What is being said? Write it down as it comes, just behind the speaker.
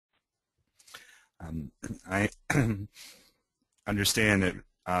I understand that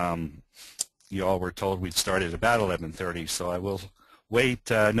you all were told we'd start at about 11:30, so I will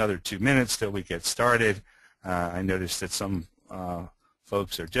wait another 2 minutes till we get started. I noticed that some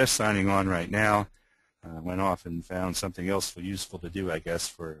folks are just signing on right now. Went off and found something else useful to do, I guess,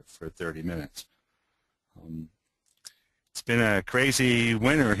 for 30 minutes. It's been a crazy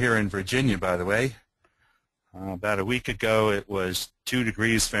winter here in Virginia, by the way. About a week ago, it was 2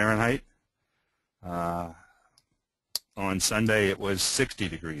 degrees Fahrenheit. On Sunday, it was 60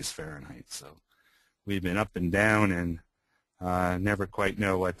 degrees Fahrenheit. So we've been up and down and never quite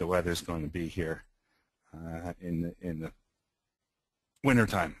know what the weather's going to be here in the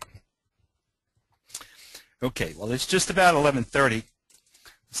wintertime. Okay, well, it's just about 11:30,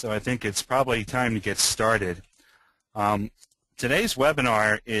 so I think it's probably time to get started. Today's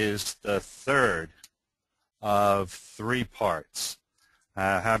webinar is the third of 3 parts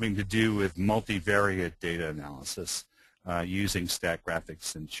having to do with multivariate data analysis using Statgraphics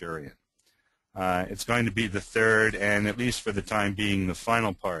Centurion. It's going to be the third, and at least for the time being, the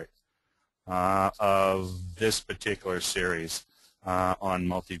final part of this particular series on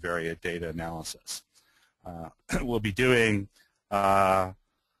multivariate data analysis. We'll be doing,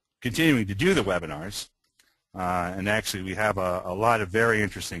 continuing to do the webinars, and actually we have a lot of very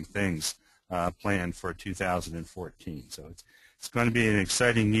interesting things planned for 2014. So it's going to be an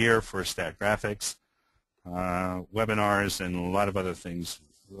exciting year for Statgraphics, webinars, and a lot of other things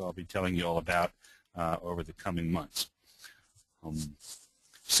I'll be telling you all about over the coming months.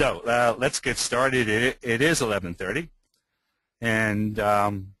 So let's get started. It is 11:30, and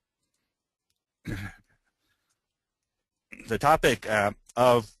the topic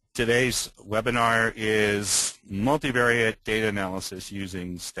of today's webinar is multivariate data analysis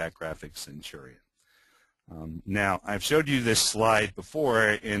using Statgraphics Centurion. Now, I've showed you this slide before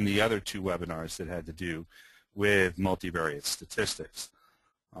in the other 2 webinars that had to do with multivariate statistics.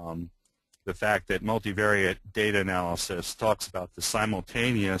 The fact that multivariate data analysis talks about the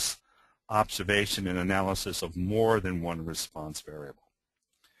simultaneous observation and analysis of more than one response variable.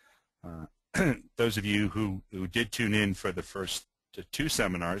 Those of you who did tune in for the first 2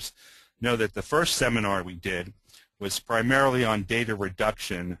 seminars know that the first seminar we did was primarily on data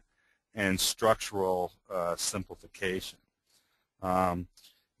reduction and structural simplification.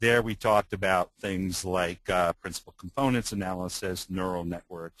 There we talked about things like principal components analysis, neural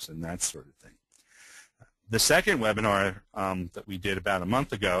networks, and that sort of thing. The second webinar that we did about a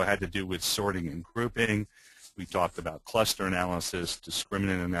month ago had to do with sorting and grouping. We talked about cluster analysis,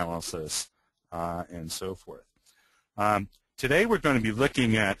 discriminant analysis, and so forth. Today we're going to be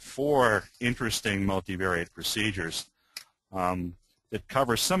looking at 4 interesting multivariate procedures that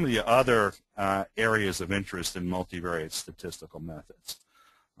cover some of the other areas of interest in multivariate statistical methods.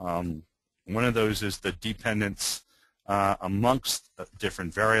 One of those is the dependence amongst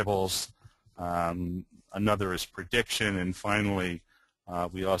different variables. Another is prediction, and finally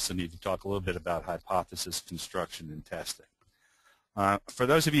we also need to talk a little bit about hypothesis construction and testing. For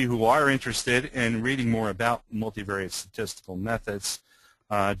those of you who are interested in reading more about multivariate statistical methods,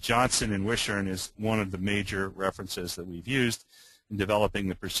 Johnson and Wishern is one of the major references that we've used in developing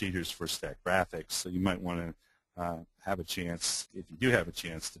the procedures for Statgraphics. So you might want to have a chance, if you do have a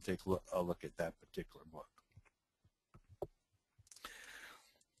chance, to take a look at that particular book.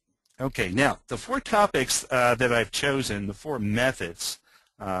 Okay, now the 4 topics that I've chosen, the 4 methods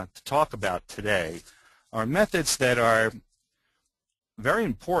to talk about today, are methods that are very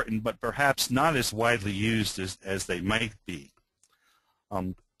important, but perhaps not as widely used as they might be.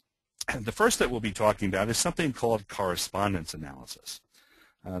 The first that we'll be talking about is something called correspondence analysis.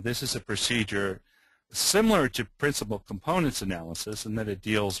 This is a procedure similar to principal components analysis in that it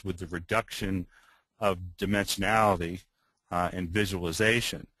deals with the reduction of dimensionality and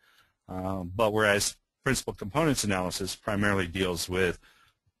visualization. But whereas principal components analysis primarily deals with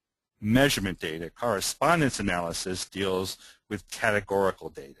measurement data, correspondence analysis deals with categorical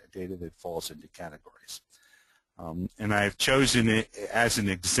data, data that falls into categories. And I've chosen it as an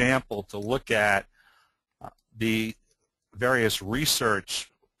example to look at the various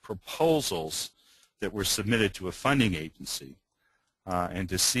research proposals that were submitted to a funding agency and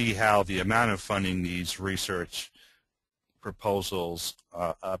to see how the amount of funding these research proposals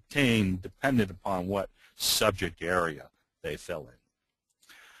obtain depended upon what subject area they fell in.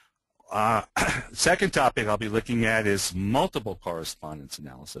 Second topic I'll be looking at is multiple correspondence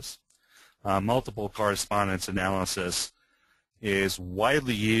analysis. Multiple correspondence analysis is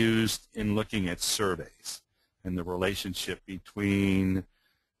widely used in looking at surveys and the relationship between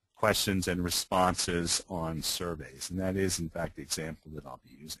questions and responses on surveys. And that is, in fact, the example that I'll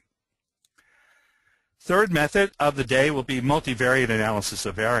be using. Third method of the day will be multivariate analysis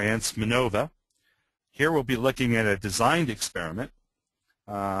of variance, MANOVA. Here we'll be looking at a designed experiment,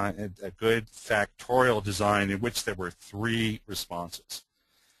 a good factorial design in which there were 3 responses.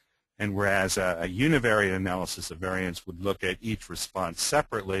 And whereas a univariate analysis of variance would look at each response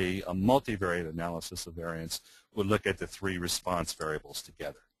separately, a multivariate analysis of variance would look at the 3 response variables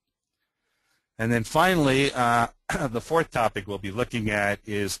together. And then finally, the fourth topic we'll be looking at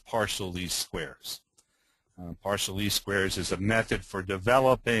is partial least squares. Partial least squares is a method for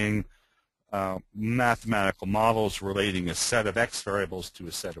developing mathematical models relating a set of x variables to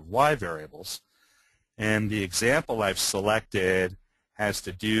a set of y variables. And the example I've selected has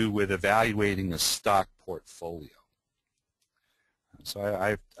to do with evaluating a stock portfolio.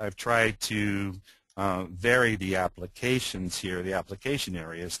 So I've tried to vary the applications here, the application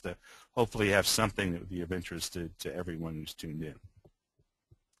areas, to hopefully have something that would be of interest to everyone who's tuned in.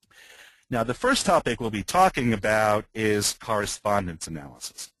 Now, the first topic we'll be talking about is correspondence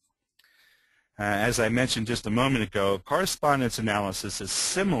analysis. As I mentioned just a moment ago, correspondence analysis is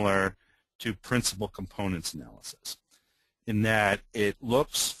similar to principal components analysis in that it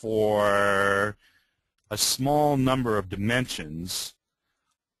looks for a small number of dimensions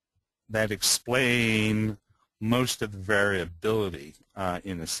that explain most of the variability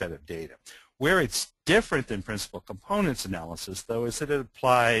in a set of data. Where it's different than principal components analysis, though, is that it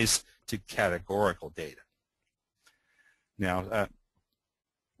applies to categorical data. Now,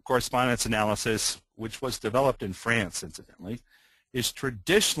 correspondence analysis, which was developed in France, incidentally, is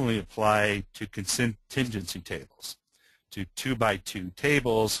traditionally applied to contingency tables, to 2-by-2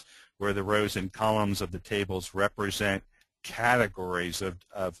 tables where the rows and columns of the tables represent categories of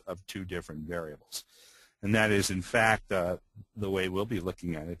 2 different variables. And that is, in fact, the way we'll be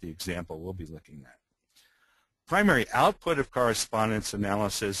looking at it, the example we'll be looking at. Primary output of correspondence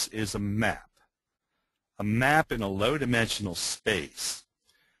analysis is a map in a low-dimensional space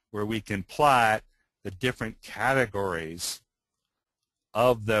where we can plot the different categories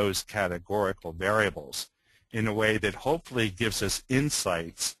of those categorical variables in a way that hopefully gives us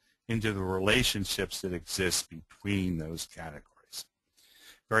insights into the relationships that exist between those categories.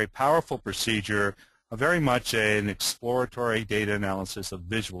 Very powerful procedure, very much an exploratory data analysis of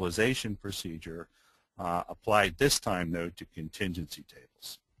visualization procedure, applied this time, though, to contingency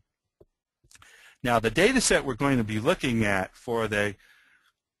tables. Now, the data set we're going to be looking at for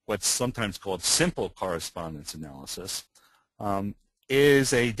what's sometimes called simple correspondence analysis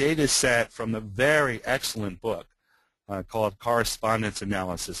is a data set from the very excellent book called Correspondence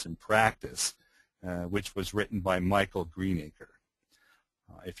Analysis in Practice, which was written by Michael Greenacre.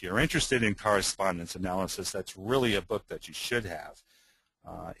 If you're interested in correspondence analysis, that's really a book that you should have.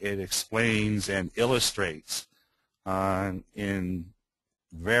 It explains and illustrates in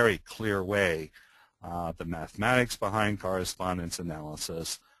very clear way the mathematics behind correspondence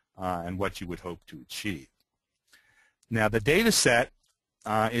analysis and what you would hope to achieve. Now, the data set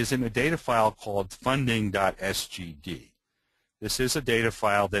is in a data file called funding.sgd. This is a data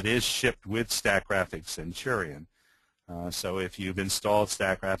file that is shipped with Statgraphics Centurion. So if you've installed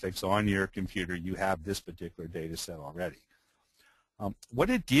Statgraphics on your computer, you have this particular data set already. What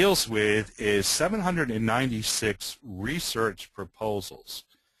it deals with is 796 research proposals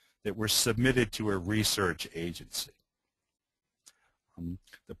that were submitted to a research agency.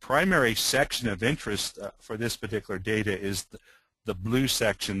 The primary section of interest for this particular data is the blue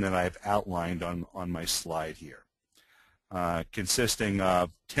section that I've outlined on my slide here, consisting of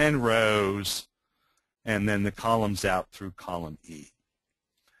 10 rows and then the columns out through column E.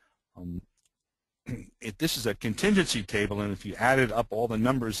 This is a contingency table, and if you added up all the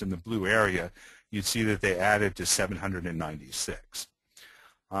numbers in the blue area, you'd see that they added to 796.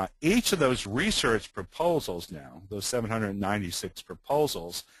 Each of those research proposals now, those 796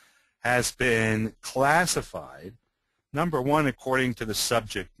 proposals, has been classified, number one, according to the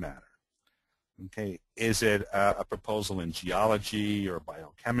subject matter. Okay, is it a proposal in geology or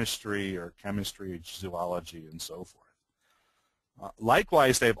biochemistry or chemistry or zoology and so forth?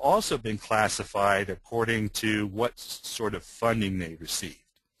 Likewise, they've also been classified according to what sort of funding they received.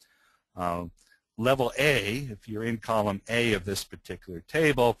 Level A, if you're in column A of this particular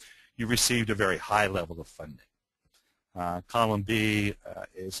table, you received a very high level of funding. Column B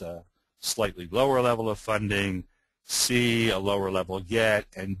is a slightly lower level of funding, C, a lower level yet,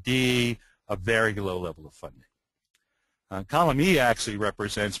 and D, a very low level of funding. Column E actually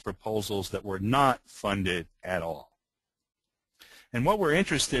represents proposals that were not funded at all. And what we're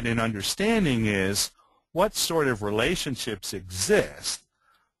interested in understanding is what sort of relationships exist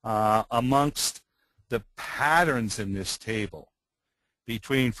amongst the patterns in this table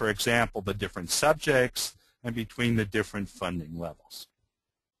between, for example, the different subjects and between the different funding levels.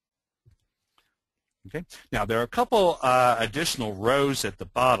 Okay. Now, there are a couple additional rows at the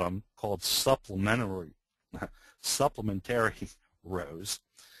bottom called supplementary rows,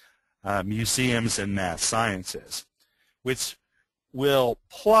 museums and math sciences, which will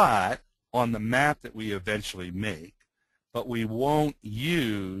plot on the map that we eventually make, but we won't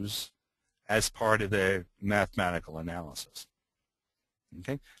use as part of the mathematical analysis.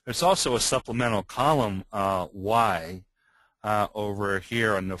 Okay. There's also a supplemental column Y over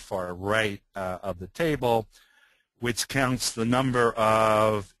here on the far right of the table, which counts the number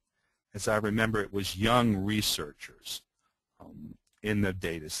of, as I remember, it was young researchers in the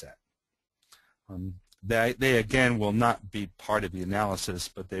data set. They again will not be part of the analysis,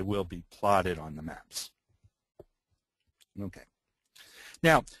 but they will be plotted on the maps. Okay.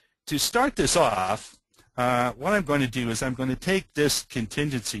 Now, to start this off, what I'm going to do is I'm going to take this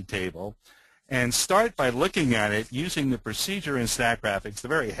contingency table and start by looking at it using the procedure in Statgraphics, the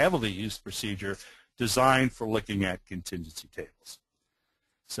very heavily used procedure designed for looking at contingency tables.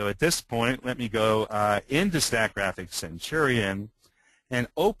 So at this point, let me go into Statgraphics Centurion and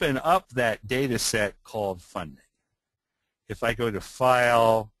open up that data set called funding. If I go to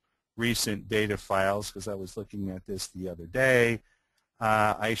File, Recent Data Files, because I was looking at this the other day,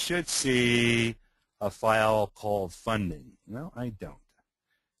 I should see a file called funding. No, I don't.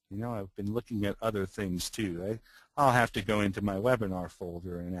 You know, I've been looking at other things too. I'll have to go into my webinar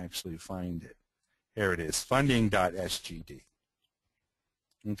folder and actually find it. Here it is, funding.sgd.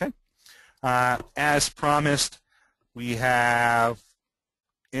 Okay. As promised, we have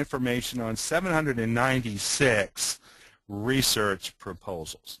information on 796 research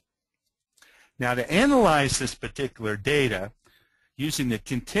proposals. Now, to analyze this particular data using the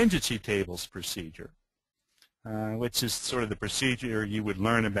contingency tables procedure, which is sort of the procedure you would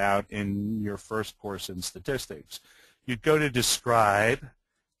learn about in your first course in statistics, you'd go to Describe,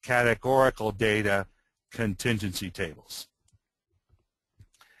 Categorical Data, Contingency Tables.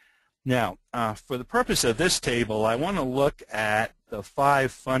 Now, for the purpose of this table, I want to look at the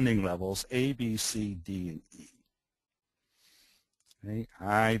 5 funding levels, A, B, C, D, and E. Okay?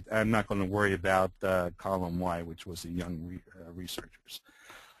 I'm not going to worry about column Y, which was the young researchers.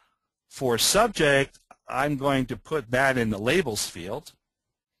 For subject, I'm going to put that in the labels field.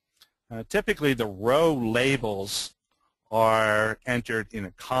 Typically, the row labels are entered in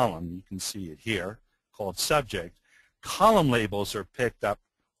a column. You can see it here, called subject. Column labels are picked up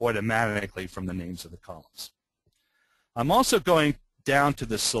automatically from the names of the columns. I'm also going down to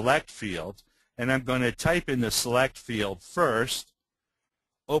the select field, and I'm going to type in the select field first,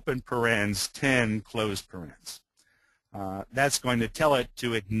 open parens 10, close parens. That's going to tell it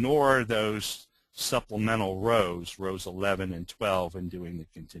to ignore those supplemental rows, rows 11 and 12, in doing the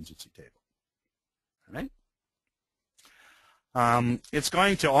contingency table. All right? It's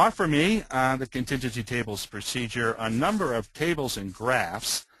going to offer me, the contingency tables procedure, a number of tables and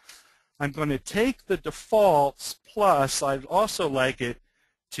graphs. I'm going to take the defaults, plus I'd also like it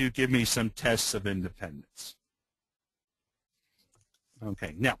to give me some tests of independence.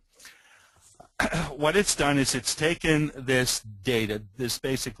 Okay, now, what it's done is it's taken this data, this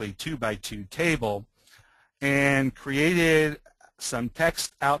basically 2x2 table, and created some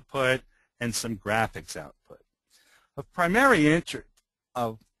text output and some graphics output. Of primary interest,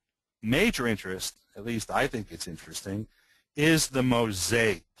 of major interest, at least I think it's interesting, is the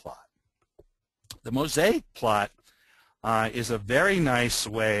mosaic plot. The mosaic plot is a very nice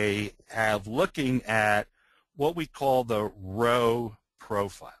way of looking at what we call the row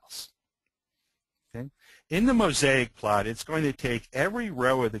profiles. Okay? In the mosaic plot, it's going to take every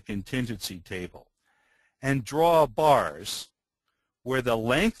row of the contingency table and draw bars where the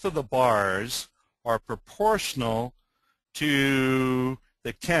length of the bars are proportional to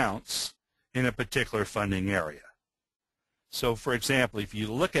the counts in a particular funding area. So, for example, if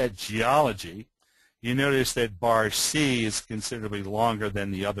you look at geology, you notice that bar C is considerably longer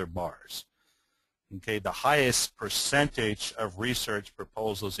than the other bars. Okay, the highest percentage of research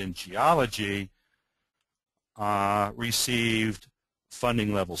proposals in geology received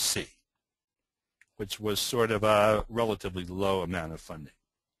funding level C, which was sort of a relatively low amount of funding.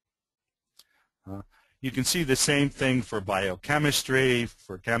 You can see the same thing for biochemistry,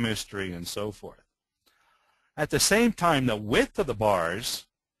 for chemistry, and so forth. At the same time, the width of the bars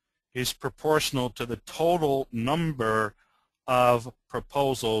is proportional to the total number of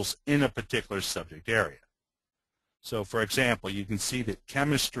proposals in a particular subject area. So, for example, you can see that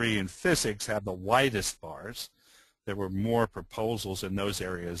chemistry and physics have the widest bars. There were more proposals in those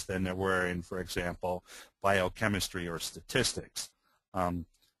areas than there were in, for example, biochemistry or statistics.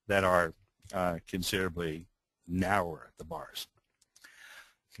 that are considerably narrower at the bars.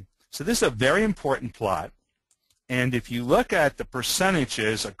 Okay. So this is a very important plot, and if you look at the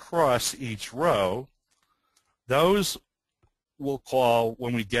percentages across each row, those we'll call,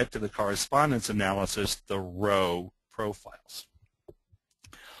 when we get to the correspondence analysis, the row profiles.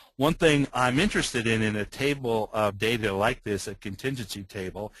 One thing I'm interested in a table of data like this, a contingency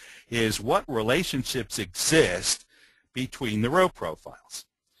table, is what relationships exist between the row profiles.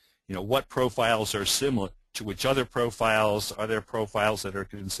 You know, what profiles are similar to which other profiles? Are there profiles that are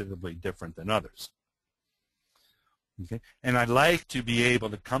considerably different than others? Okay. And I'd like to be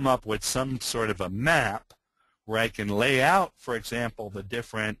able to come up with some sort of a map where I can lay out, for example, the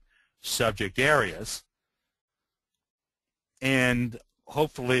different subject areas, and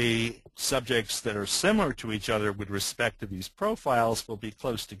hopefully subjects that are similar to each other with respect to these profiles will be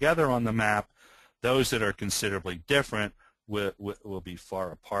close together on the map. Those that are considerably different will be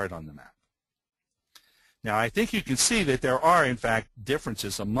far apart on the map. Now, I think you can see that there are, in fact,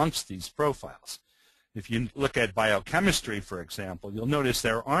 differences amongst these profiles. If you look at biochemistry, for example, you'll notice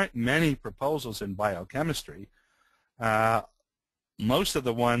there aren't many proposals in biochemistry. Most of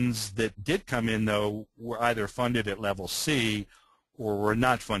the ones that did come in, though, were either funded at level C or were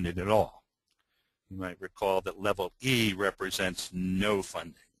not funded at all. You might recall that level E represents no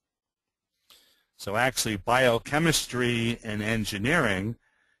funding. So actually, biochemistry and engineering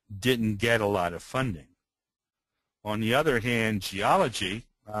didn't get a lot of funding. On the other hand, geology,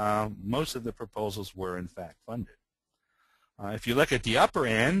 most of the proposals were in fact funded. If you look at the upper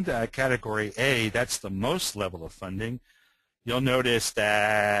end, category A, that's the most level of funding, you'll notice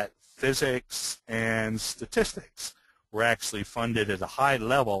that physics and statistics were actually funded at a high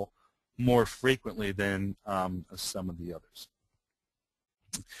level more frequently than some of the others.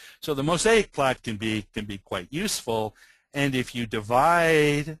 So the mosaic plot can be quite useful, and if you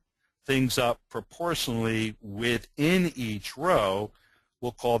divide things up proportionally within each row,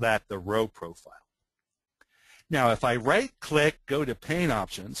 we'll call that the row profile. Now, if I right-click, go to Pane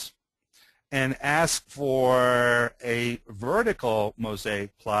Options, and ask for a vertical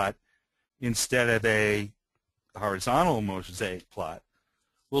mosaic plot instead of a horizontal mosaic plot,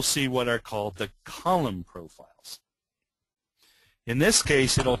 we'll see what are called the column profiles. In this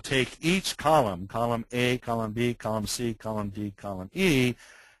case, it'll take each column, column A, column B, column C, column D, column E,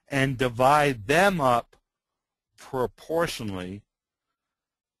 and divide them up proportionally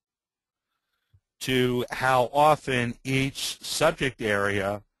to how often each subject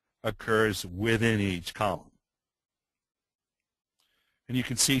area occurs within each column. And you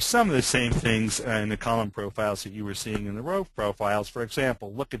can see some of the same things in the column profiles that you were seeing in the row profiles. For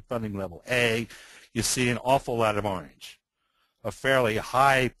example, look at funding level A. You see an awful lot of orange. A fairly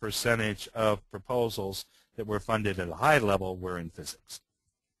high percentage of proposals that were funded at a high level were in physics.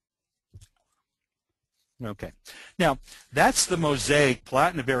 Okay. Now, that's the mosaic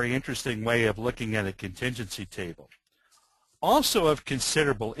plot, and a very interesting way of looking at a contingency table. Also of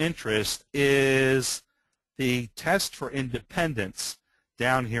considerable interest is the test for independence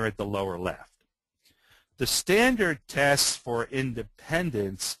down here at the lower left. The standard test for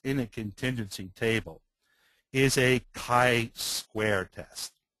independence in a contingency table is a chi-square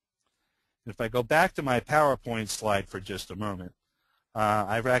test. If I go back to my PowerPoint slide for just a moment,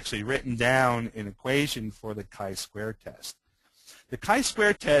 I've actually written down an equation for the chi-square test. The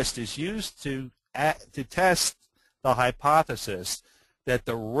chi-square test is used to test the hypothesis that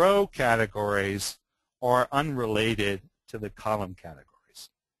the row categories are unrelated to the column categories.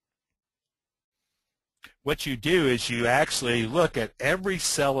 What you do is you actually look at every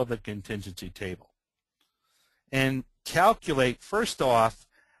cell of the contingency table and calculate, first off,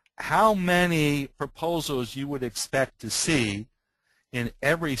 how many proposals you would expect to see in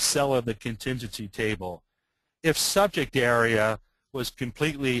every cell of the contingency table if subject area was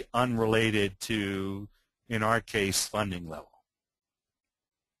completely unrelated to, in our case, funding level.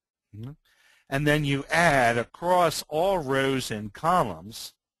 And then you add across all rows and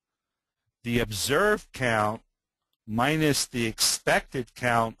columns the observed count minus the expected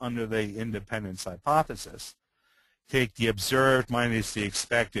count under the independence hypothesis. Take the observed minus the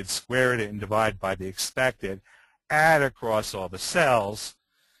expected, square it and divide by the expected, add across all the cells,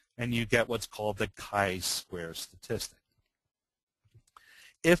 and you get what's called the chi-square statistic.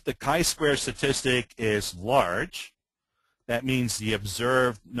 If the chi-square statistic is large, that means the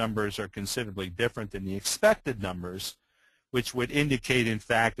observed numbers are considerably different than the expected numbers, which would indicate, in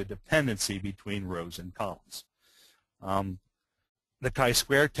fact, a dependency between rows and columns. The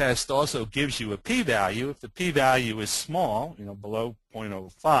chi-square test also gives you a p-value. If the p-value is small, below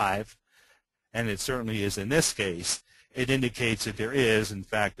 0.05, and it certainly is in this case, it indicates that there is, in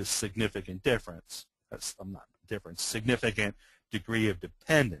fact, a significant difference. Significant degree of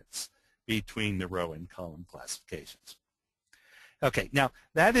dependence between the row and column classifications. Okay, now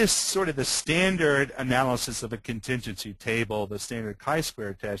that is sort of the standard analysis of a contingency table, the standard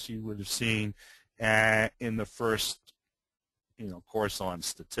chi-square test you would have seen in the first course on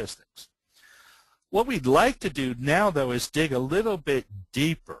statistics. What we'd like to do now, though, is dig a little bit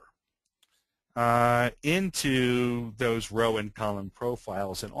deeper into those row and column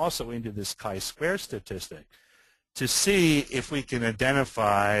profiles and also into this chi-square statistic to see if we can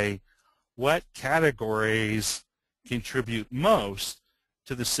identify what categories contribute most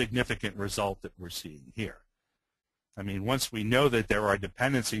to the significant result that we're seeing here. I mean, once we know that there are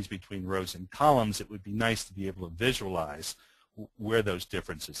dependencies between rows and columns, it would be nice to be able to visualize where those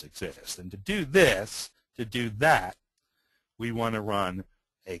differences exist. And to do that, we want to run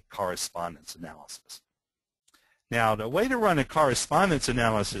a correspondence analysis. Now, the way to run a correspondence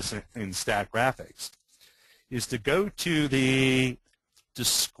analysis in Statgraphics is to go to the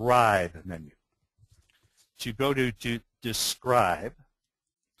Describe menu. To go to Describe,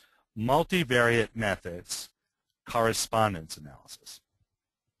 Multivariate Methods, Correspondence Analysis.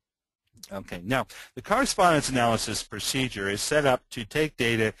 Okay, now the correspondence analysis procedure is set up to take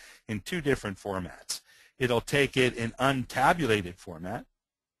data in two different formats. It'll take it in untabulated format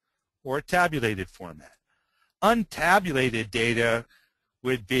or a tabulated format. Untabulated data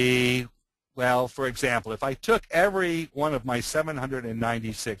would be, well, for example, if I took every one of my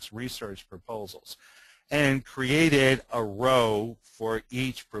 796 research proposals and created a row for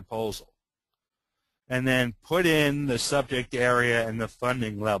each proposal and then put in the subject area and the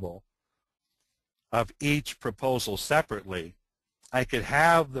funding level of each proposal separately, I could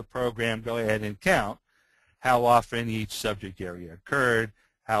have the program go ahead and count how often each subject area occurred,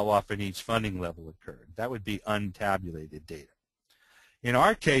 how often each funding level occurred. That would be untabulated data. In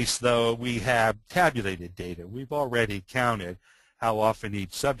our case, though, we have tabulated data. We've already counted how often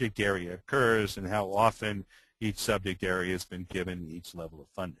each subject area occurs and how often each subject area has been given each level of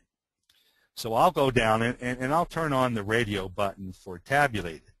funding. So I'll go down and I'll turn on the radio button for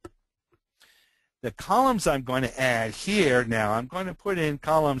tabulated. The columns I'm going to add here now, I'm going to put in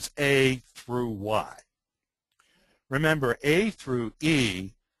columns A through Y. Remember, A through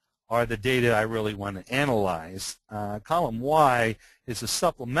E are the data I really want to analyze. Column Y is a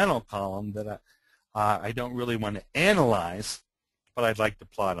supplemental column that I don't really want to analyze, but I'd like to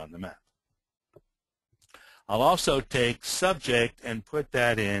plot on the map. I'll also take subject and put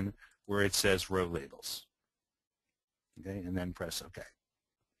that in where it says row labels. Okay, and then press OK.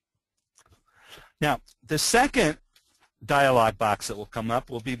 Now, the second dialog box that will come up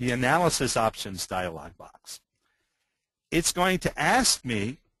will be the Analysis Options dialog box. It's going to ask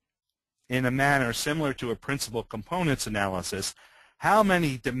me, in a manner similar to a principal components analysis, how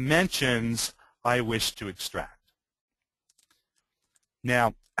many dimensions I wish to extract.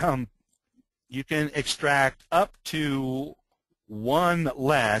 Now, you can extract up to one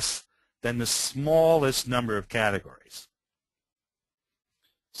less than the smallest number of categories.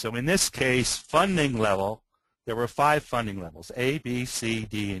 So in this case, funding level, there were 5 funding levels, A, B, C,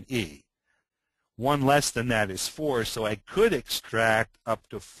 D, and E. One less than that is 4, so I could extract up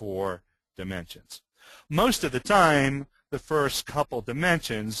to 4 dimensions. Most of the time, the first couple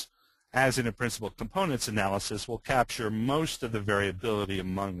dimensions, as in a principal components analysis, will capture most of the variability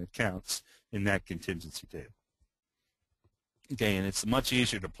among the counts in that contingency table. Okay, and it's much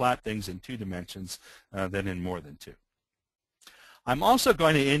easier to plot things in 2 dimensions than in more than 2. I'm also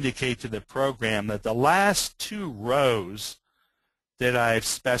going to indicate to the program that the last 2 rows that I've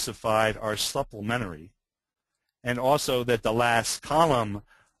specified are supplementary, and also that the last column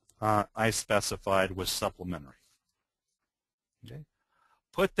I specified was supplementary. Okay.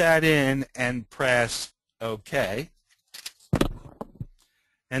 Put that in and press OK.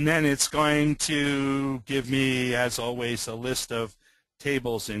 And then it's going to give me, as always, a list of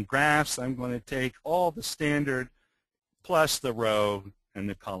tables and graphs. I'm going to take all the standard plus the row and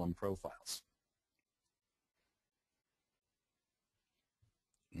the column profiles.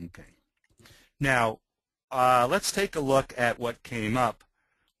 Okay. Now, let's take a look at what came up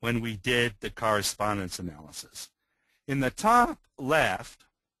when we did the correspondence analysis. In the top left,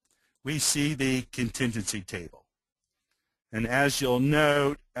 we see the contingency table. And as you'll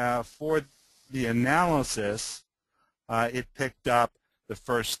note, for the analysis, it picked up the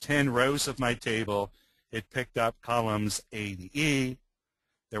first 10 rows of my table. It picked up columns A to E.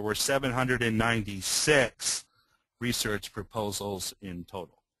 There were 796 research proposals in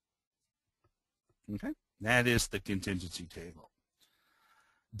total. Okay, that is the contingency table.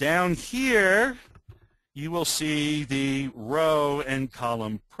 Down here, you will see the row and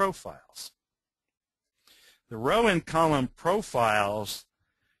column profiles. The row and column profiles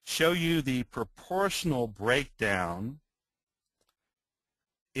show you the proportional breakdown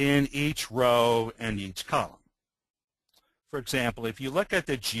in each row and each column. For example, if you look at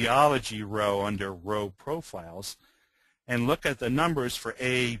the geology row under row profiles and look at the numbers for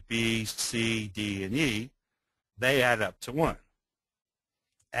A, B, C, D, and E, they add up to 1,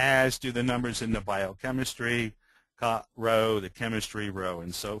 as do the numbers in the biochemistry row, the chemistry row,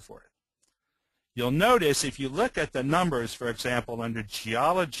 and so forth. You'll notice if you look at the numbers, for example, under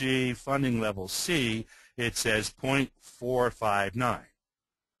geology funding level C, it says 0.459.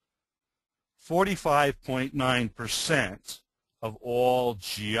 45.9% of all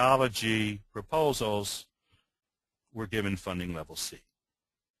geology proposals were given funding level C.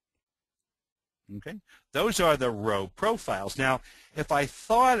 Okay? Those are the row profiles. Now, if I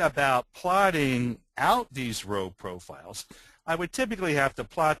thought about plotting out these row profiles, I would typically have to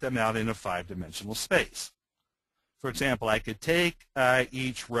plot them out in a 5-dimensional space. For example, I could take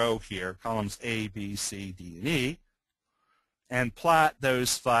each row here, columns A, B, C, D, and E, and plot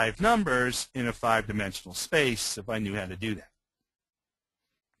those 5 numbers in a 5-dimensional space if I knew how to do that.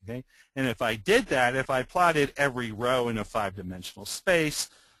 Okay? And if I did that, if I plotted every row in a 5-dimensional space,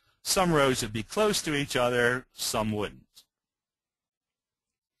 some rows would be close to each other, some wouldn't.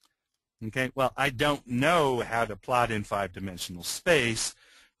 Okay, well, I don't know how to plot in 5-dimensional space,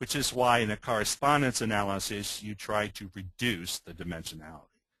 which is why in a correspondence analysis you try to reduce the dimensionality.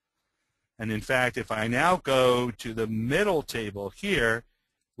 And in fact, if I now go to the middle table here,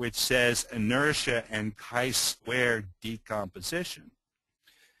 which says inertia and chi-square decomposition,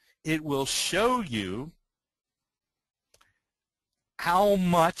 it will show you how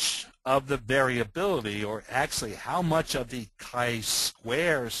much of the variability, or actually how much of the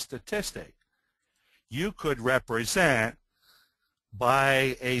chi-square statistic, you could represent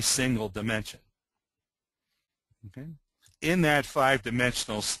by a single dimension. Okay? In that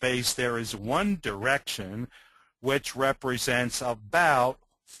 5-dimensional space, there is one direction which represents about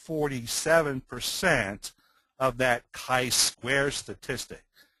 47% of that chi-square statistic,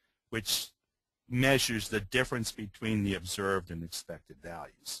 which measures the difference between the observed and expected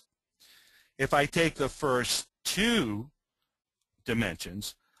values. If I take the first 2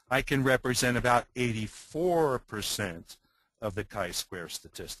 dimensions, I can represent about 84% of the chi-square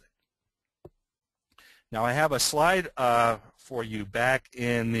statistic. Now I have a slide for you back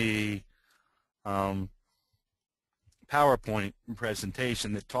in the PowerPoint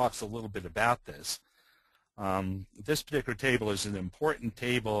presentation that talks a little bit about this. This particular table is an important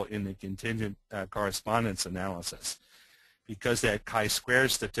table in the contingent correspondence analysis because that chi-square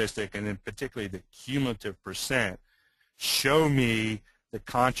statistic, and in particularly the cumulative percent, show me the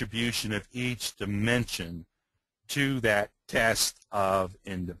contribution of each dimension to that test of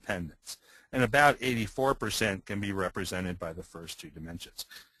independence. And about 84% can be represented by the first 2 dimensions.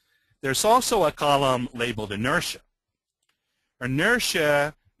 There's also a column labeled inertia.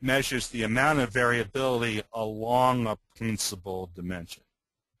 Inertia measures the amount of variability along a principal dimension.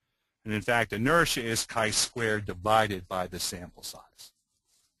 And in fact, inertia is chi-squared divided by the sample size.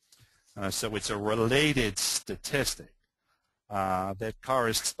 So it's a related statistic that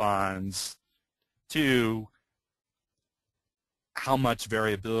corresponds to how much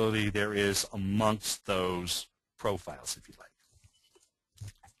variability there is amongst those profiles, if you like.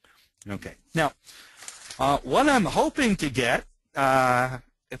 Okay. Now, what I'm hoping to get,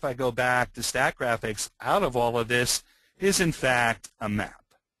 if I go back to Statgraphics, out of all of this is, in fact, a map.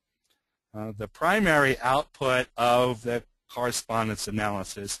 The primary output of the correspondence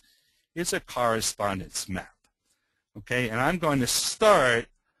analysis is a correspondence map. Okay, and I'm going to start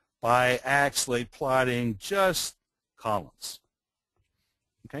by actually plotting just columns.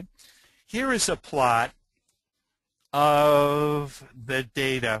 Okay, here is a plot of the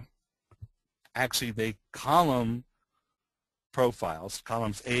data, actually the column profiles,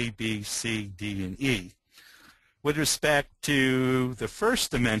 columns A, B, C, D, and E, with respect to the first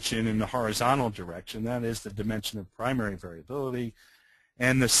dimension in the horizontal direction, that is the dimension of primary variability,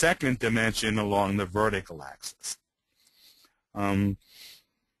 and the second dimension along the vertical axis.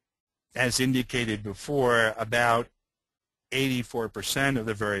 As indicated before, about 84% of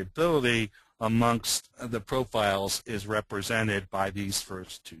the variability amongst the profiles is represented by these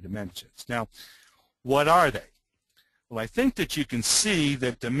first 2 dimensions. Now, what are they? Well, I think that you can see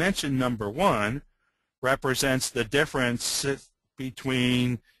that dimension number 1 represents the difference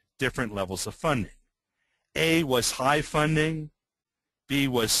between different levels of funding. A was high funding, B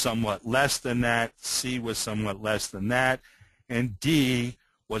was somewhat less than that, C was somewhat less than that, and D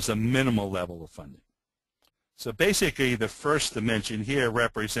was a minimal level of funding. So basically the first dimension here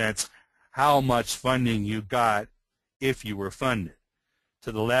represents how much funding you got if you were funded.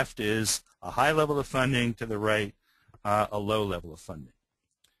 To the left is a high level of funding, to the right a low level of funding.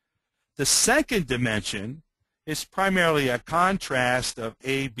 The second dimension is primarily a contrast of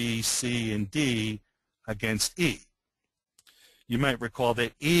A, B, C, and D against E. You might recall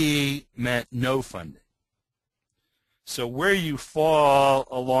that E meant no funding. So where you fall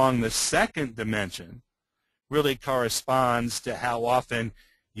along the second dimension really corresponds to how often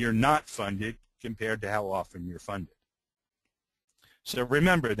you're not funded compared to how often you're funded. So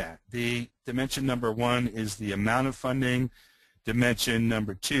remember that. The dimension number 1 is the amount of funding. Dimension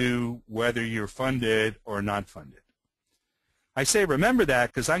number 2, whether you're funded or not funded. I say remember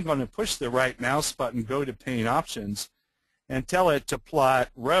that because I'm going to push the right mouse button, go to pane options, and tell it to plot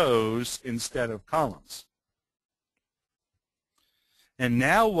rows instead of columns. And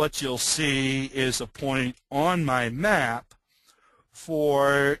now what you'll see is a point on my map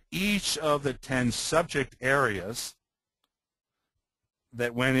for each of the 10 subject areas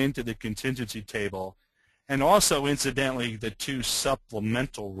that went into the contingency table, and also, incidentally, the 2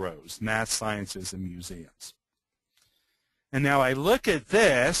 supplemental rows, math, sciences, and museums. And now I look at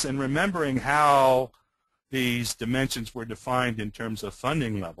this, and remembering how these dimensions were defined in terms of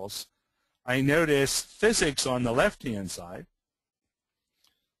funding levels, I notice physics on the left-hand side,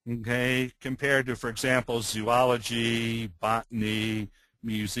 okay, compared to, for example, zoology, botany,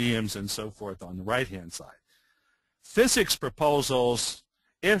 museums, and so forth on the right-hand side. Physics proposals,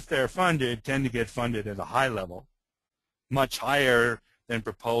 if they're funded, tend to get funded at a high level, much higher than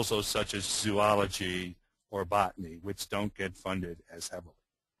proposals such as zoology or botany, which don't get funded as heavily.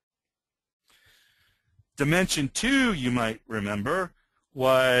 Dimension 2, you might remember,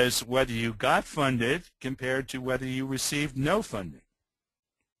 was whether you got funded compared to whether you received no funding.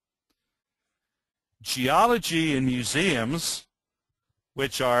 Geology and museums,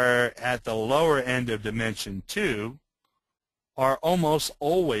 which are at the lower end of Dimension 2, are almost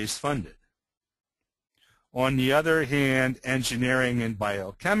always funded. On the other hand, engineering and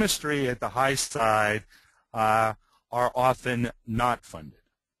biochemistry at the high side are often not funded.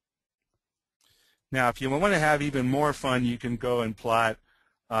 Now, if you want to have even more fun, you can go and plot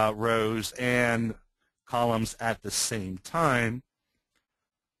rows and columns at the same time.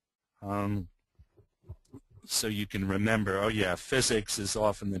 So you can remember, oh yeah, physics is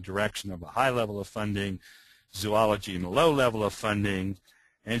often the direction of a high level of funding, zoology in a low level of funding,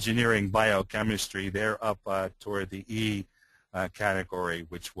 engineering, biochemistry, they're up toward the E category,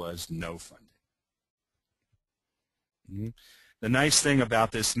 which was no funding. The nice thing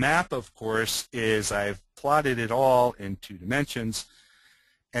about this map, of course, is I've plotted it all in 2 dimensions,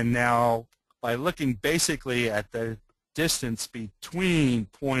 and now by looking basically at the distance between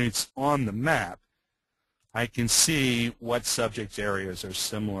points on the map, I can see what subject areas are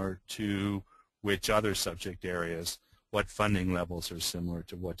similar to which other subject areas, what funding levels are similar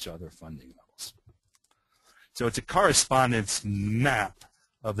to which other funding levels. So it's a correspondence map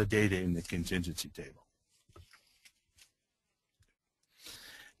of the data in the contingency table.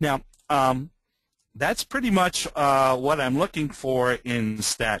 Now, that's pretty much what I'm looking for in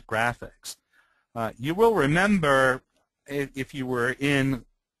Statgraphics. You will remember, if you were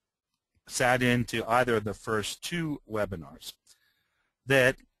sat into either of the first 2 webinars,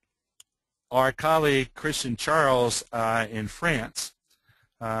 that our colleague Christian Charles in France,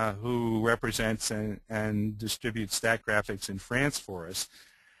 who represents and distributes Statgraphics in France for us,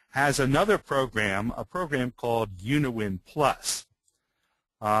 has another program, a program called Uniwin Plus,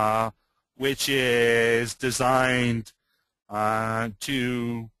 which is designed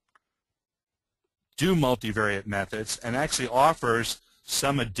to do multivariate methods and actually offers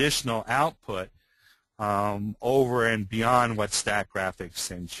some additional output over and beyond what Statgraphics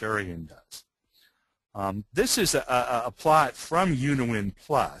Centurion does. This is a plot from Uniwin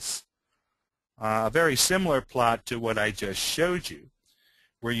Plus, a very similar plot to what I just showed you,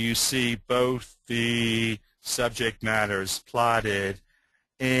 where you see both the subject matters plotted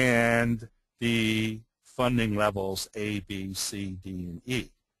and the funding levels A, B, C, D, and E.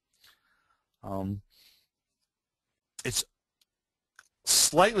 It's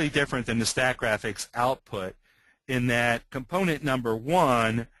slightly different than the Statgraphics output in that component number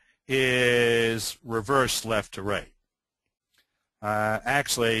 1 is reversed left to right.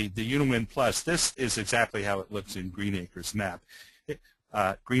 Actually, the Uniwin Plus, this is exactly how it looks in Greenacre's map,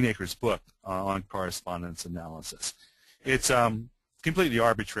 Greenacre's book on correspondence analysis. It's completely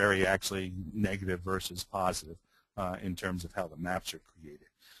arbitrary, actually, negative versus positive in terms of how the maps are created.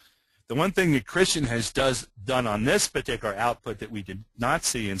 The one thing that Christian has done on this particular output that we did not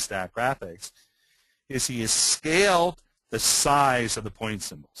see in Statgraphics is he has scaled the size of the point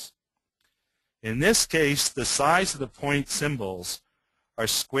symbols. In this case, the size of the point symbols are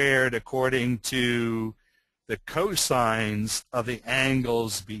squared according to the cosines of the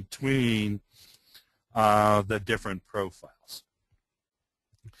angles between the different profiles.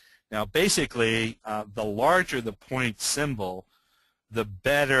 Now, basically, the larger the point symbol, the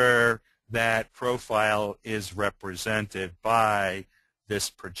better that profile is represented by this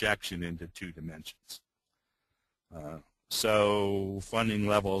projection into two dimensions. So funding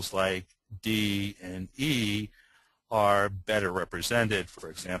levels like D and E are better represented, for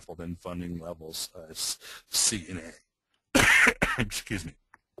example, than funding levels C and A. Excuse me.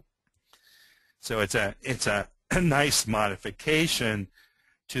 So it's a nice modification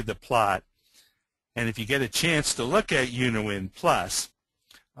to the plot. And if you get a chance to look at UNIWIN Plus,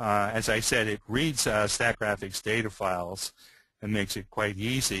 as I said, it reads Statgraphics data files and makes it quite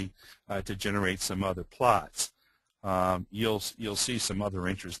easy to generate some other plots. You'll see some other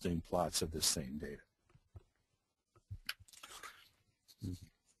interesting plots of this same data.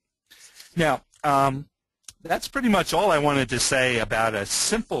 Now, that's pretty much all I wanted to say about a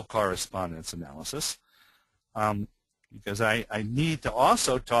simple correspondence analysis, because I need to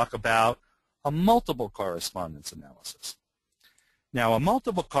also talk about a multiple correspondence analysis. Now, a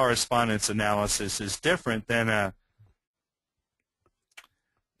multiple correspondence analysis is different than a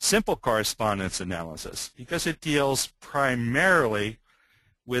simple correspondence analysis because it deals primarily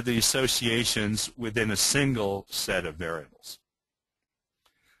with the associations within a single set of variables.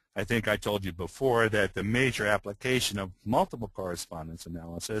 I think I told you before that the major application of multiple correspondence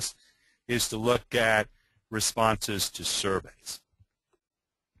analysis is to look at responses to surveys.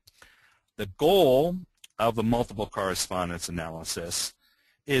 The goal of the multiple correspondence analysis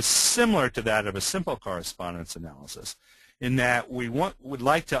is similar to that of a simple correspondence analysis in that we would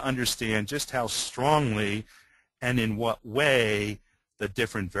like to understand just how strongly and in what way the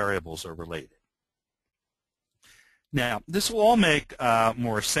different variables are related. Now, this will all make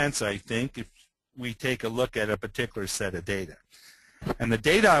more sense, I think, if we take a look at a particular set of data. And the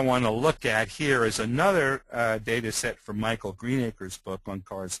data I want to look at here is another data set from Michael Greenacre's book on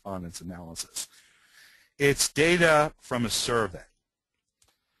correspondence analysis. It's data from a survey.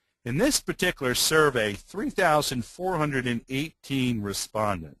 In this particular survey, 3,418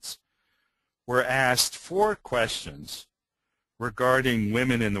 respondents were asked 4 questions regarding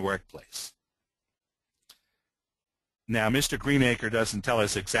women in the workplace. Now, Mr. Greenacre doesn't tell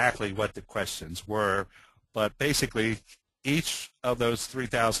us exactly what the questions were, but basically each of those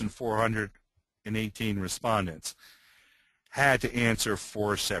 3,418 respondents had to answer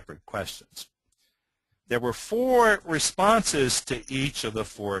 4 separate questions. There were 4 responses to each of the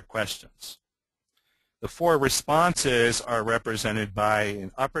 4 questions. The 4 responses are represented by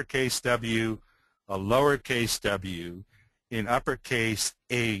an uppercase W, a lowercase w, an uppercase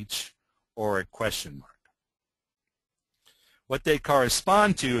H, or a question mark. What they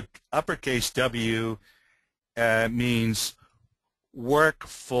correspond to, uppercase W means work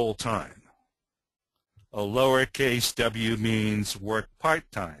full-time. A lowercase w means work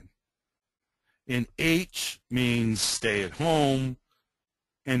part-time. An H means stay at home.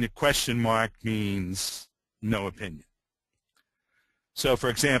 And the question mark means no opinion. So, for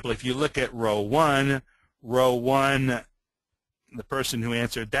example, if you look at row 1, the person who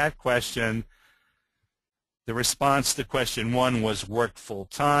answered that question, the response to question 1 was work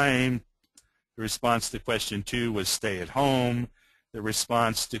full-time. The response to question 2 was stay at home. The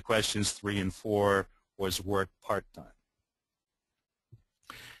response to questions 3 and 4 was work part-time.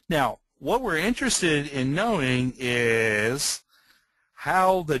 Now, what we're interested in knowing is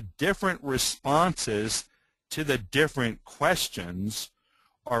how the different responses to the different questions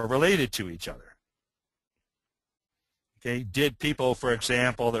are related to each other. Okay, did people, for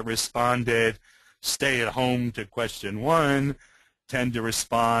example, that responded stay at home to question 1 tend to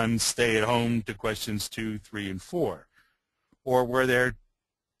respond stay at home to questions 2, 3, and 4? Or were there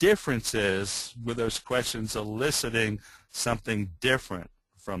differences with those questions eliciting something different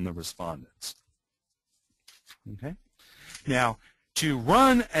from the respondents? Okay. Now, to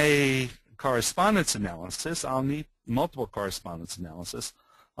run a correspondence analysis, I'll need multiple correspondence analysis.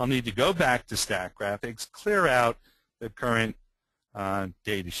 I'll need to go back to Statgraphics, clear out the current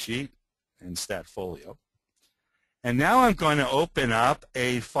data sheet in Statfolio. And now I'm going to open up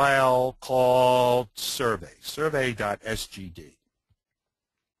a file called survey.sgd.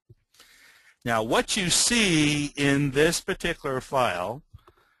 Now, what you see in this particular file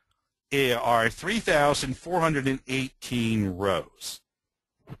are 3,418 rows.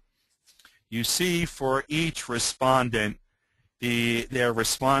 You see for each respondent their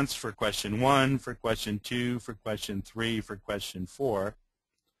response for question 1, for question 2, for question 3, for question 4,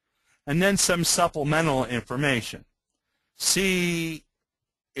 and then some supplemental information. C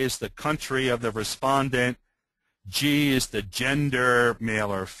is the country of the respondent. G is the gender,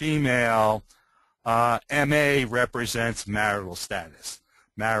 male or female. MA represents marital status,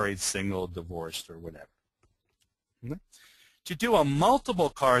 married, single, divorced, or whatever. Okay. To do a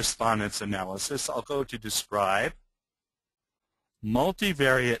multiple correspondence analysis, I'll go to describe,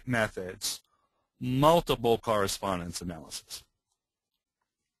 multivariate methods, multiple correspondence analysis.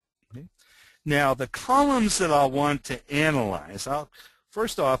 Okay. Now, the columns that I'll want to analyze,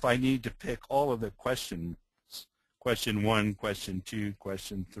 first off, I need to pick all of the questions, question 1, question 2,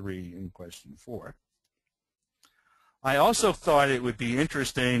 question 3, and question 4. I also thought it would be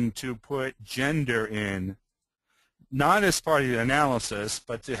interesting to put gender in, not as part of the analysis,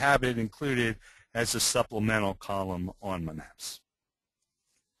 but to have it included as a supplemental column on my maps.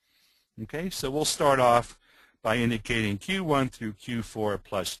 Okay, so we'll start off by indicating Q1 through Q4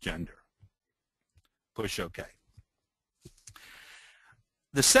 plus gender. Push OK.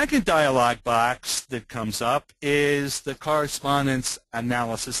 The second dialog box that comes up is the correspondence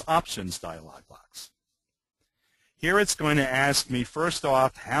analysis options dialog box. Here it's going to ask me, first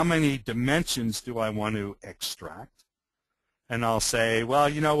off, how many dimensions do I want to extract? And I'll say, well,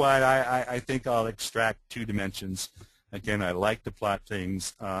 you know what, I think I'll extract 2 dimensions. Again, I like to plot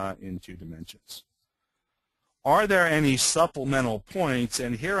things in 2 dimensions. Are there any supplemental points?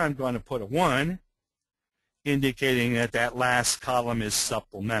 And here I'm going to put a 1, indicating that that last column is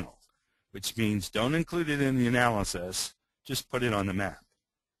supplemental, which means don't include it in the analysis, just put it on the map.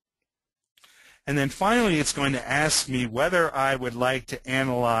 And then finally, it's going to ask me whether I would like to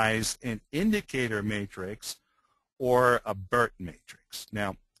analyze an indicator matrix or a BERT matrix.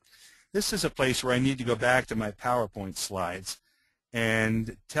 Now, this is a place where I need to go back to my PowerPoint slides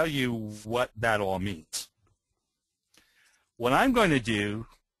and tell you what that all means. What I'm going to do,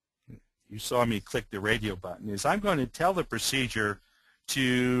 you saw me click the radio button, is I'm going to tell the procedure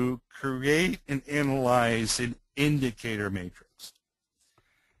to create and analyze an indicator matrix.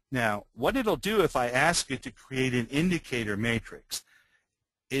 Now, what it'll do if I ask it to create an indicator matrix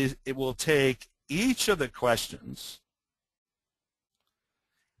is it will take each of the questions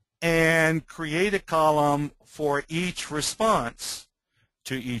and create a column for each response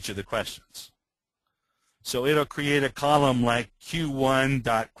to each of the questions. So it'll create a column like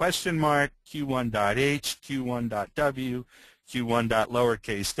Q1.question mark, Q1.H, Q1.W,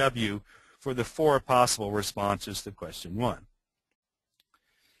 Q1.lowercase w for the 4 possible responses to question 1.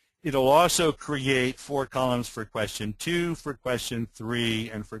 It'll also create 4 columns for question 2, for question 3,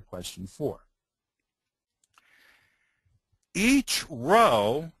 and for question 4. Each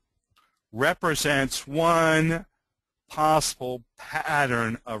row represents 1 possible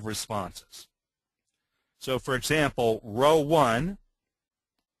pattern of responses. So, for example, row 1,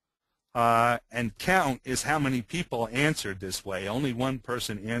 and count is how many people answered this way. Only 1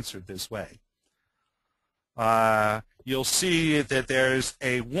 person answered this way. You'll see that there's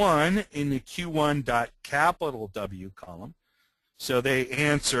a 1 in the Q1.W column. So they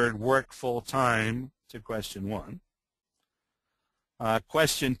answered work full-time to question 1.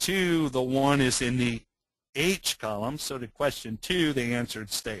 Question 2, the 1 is in the H column. So to question 2, they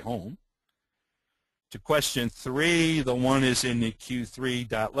answered stay home. To question 3, the 1 is in the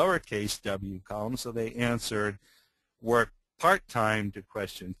Q3.lowercase w column. So they answered work part-time to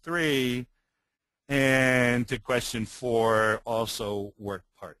question 3. And to question 4, also work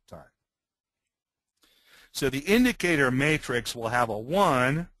part-time. So the indicator matrix will have a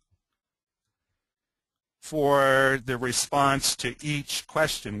 1 for the response to each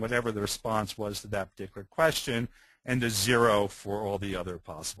question, whatever the response was to that particular question, and a 0 for all the other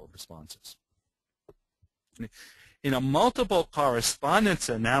possible responses. In a multiple correspondence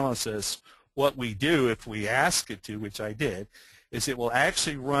analysis, what we do, if we ask it to, which I did, is it will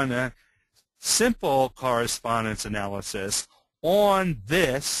actually run a simple correspondence analysis on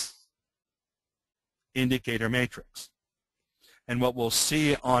this indicator matrix. And what we'll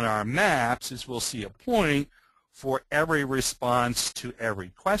see on our maps is we'll see a point for every response to every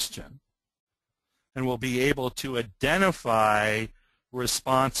question. And we'll be able to identify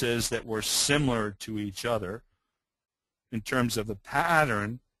responses that were similar to each other in terms of the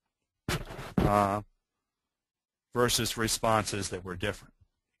pattern versus responses that were different.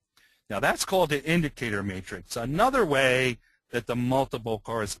 Now that's called an indicator matrix. Another way that the multiple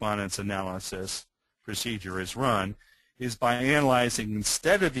correspondence analysis procedure is run is by analyzing,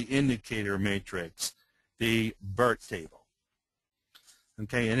 instead of the indicator matrix, the BERT table.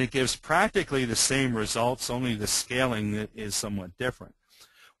 Okay, and it gives practically the same results, only the scaling is somewhat different.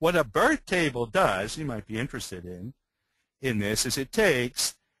 What a BERT table does, you might be interested in this, is it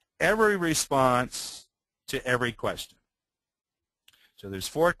takes every response to every question. So there's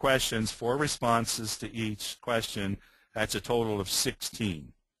 4 questions, 4 responses to each question. That's a total of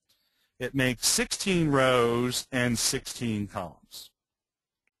 16. It makes 16 rows and 16 columns.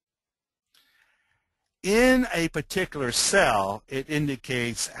 In a particular cell, it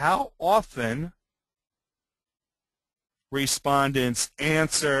indicates how often respondents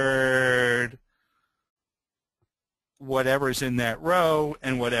answered whatever's in that row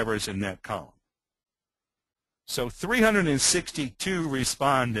and whatever's in that column. So 362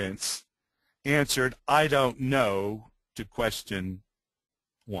 respondents answered "I don't know" to question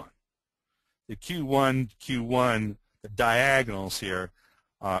 1. The Q1, the diagonals here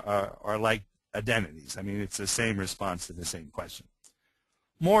are like identities. I mean, it's the same response to the same question.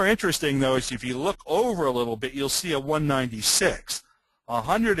 More interesting, though, is if you look over a little bit, you'll see a 196.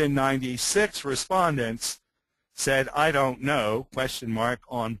 196 respondents said "I don't know" question mark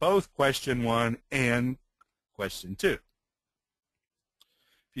on both question 1 and question 2.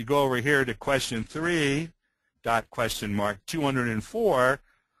 If you go over here to question 3, dot question mark, 204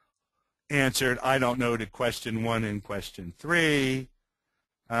 answered "I don't know" to question 1 and question 3,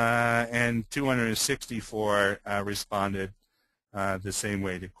 and 264 responded the same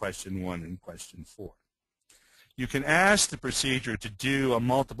way to question 1 and question 4. You can ask the procedure to do a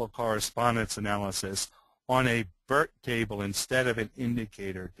multiple correspondence analysis on a BERT table instead of an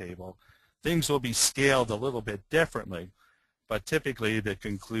indicator table. Things will be scaled a little bit differently, but typically the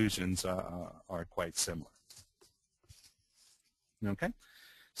conclusions are quite similar. Okay?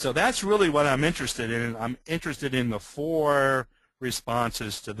 So that's really what I'm interested in. I'm interested in the 4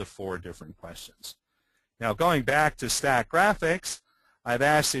 responses to the 4 different questions. Now, going back to Statgraphics, I've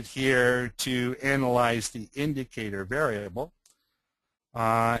asked it here to analyze the indicator variable,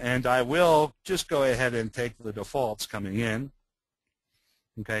 and I will just go ahead and take the defaults coming in.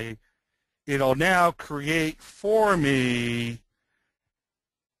 Okay, it'll now create for me,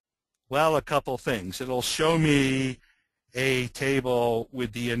 well, a couple things. It'll show me a table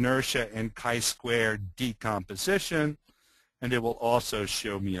with the inertia and chi-square decomposition, and it will also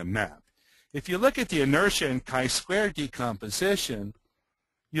show me a map. If you look at the inertia and chi-square decomposition,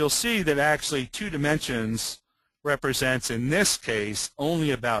 you'll see that actually 2 dimensions represents, in this case,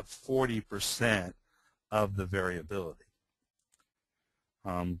 only about 40% of the variability.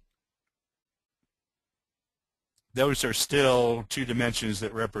 Those are still 2 dimensions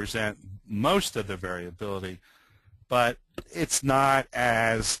that represent most of the variability, but it's not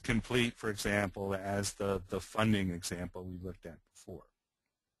as complete, for example, as the funding example we looked at before.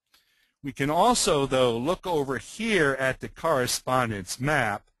 We can also, though, look over here at the correspondence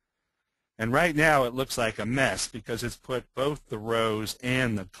map, and right now it looks like a mess because it's put both the rows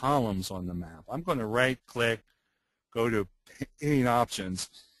and the columns on the map. I'm going to right-click, go to Pane Options,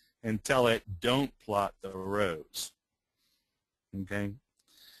 and tell it don't plot the rows. Okay?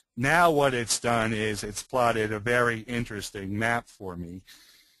 Now what it's done is it's plotted a very interesting map for me.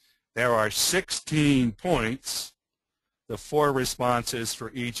 There are 16 points, the 4 responses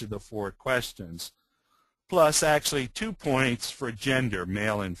for each of the 4 questions, plus actually 2 points for gender,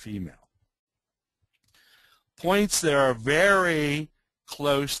 male and female. Points that are very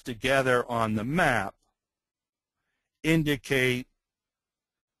close together on the map indicate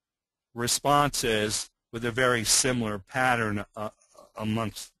responses with a very similar pattern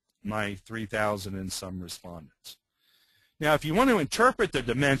amongst my 3,000 and some respondents. Now, if you want to interpret the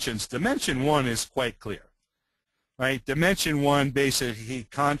dimensions, dimension 1 is quite clear. Right? Dimension 1 basically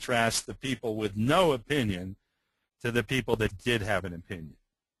contrasts the people with no opinion to the people that did have an opinion.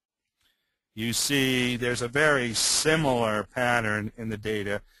 You see there's a very similar pattern in the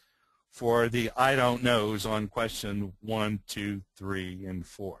data for the "I don't knows" on question 1, 2, 3, and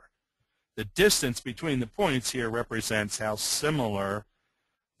 4. The distance between the points here represents how similar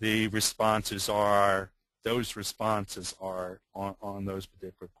the responses are, those responses are on those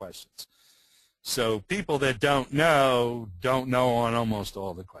particular questions. So people that don't know on almost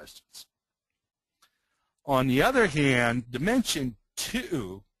all the questions. On the other hand, dimension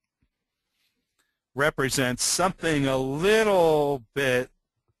 2 represents something a little bit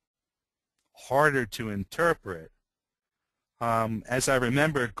harder to interpret. As I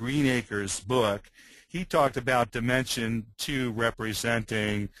remember Greenacre's book, he talked about dimension 2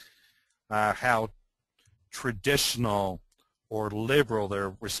 representing how traditional or liberal their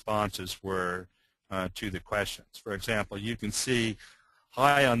responses were to the questions. For example, you can see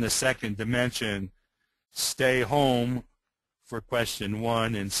high on the second dimension, stay home for question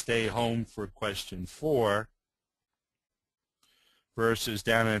 1 and stay home for question 4, versus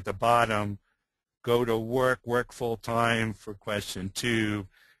down at the bottom, go to work, work full-time for question 2,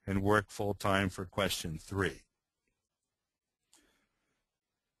 and work full-time for question 3.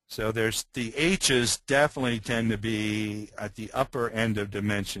 So there's the H's definitely tend to be at the upper end of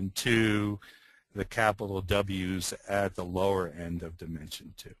dimension 2, the capital W's at the lower end of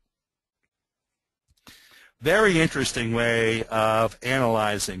dimension 2. Very interesting way of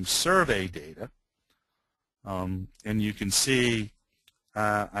analyzing survey data. And you can see,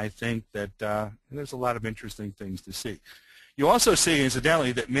 I think that there's a lot of interesting things to see. You also see,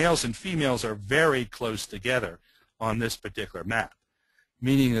 incidentally, that males and females are very close together on this particular map,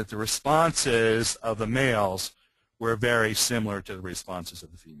 meaning that the responses of the males were very similar to the responses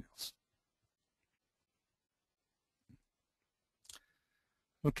of the females.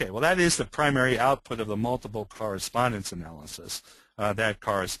 Okay, well, that is the primary output of the multiple correspondence analysis, that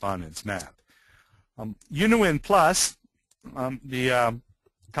correspondence map. UNIWIN Plus, the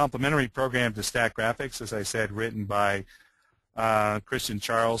complementary program to Statgraphics, as I said, written by Christian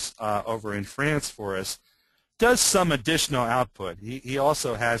Charles over in France for us, does some additional output. He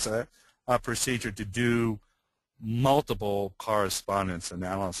also has a procedure to do multiple correspondence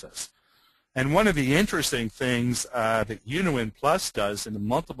analysis. And one of the interesting things that UNIWIN Plus does in the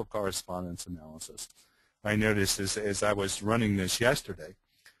multiple correspondence analysis, I noticed as I was running this yesterday,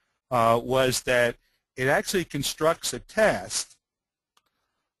 was that it actually constructs a test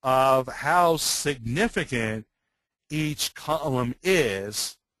of how significant each column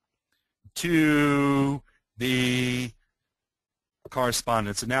is to the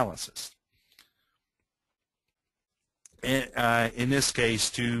correspondence analysis. In this case,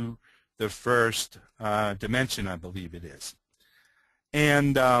 to the first dimension, I believe it is.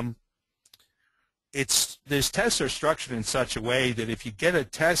 And these tests are structured in such a way that if you get a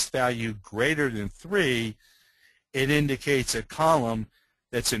test value greater than 3, it indicates a column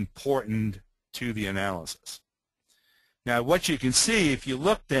that's important to the analysis. Now, what you can see if you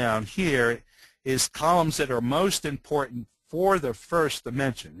look down here is columns that are most important for the first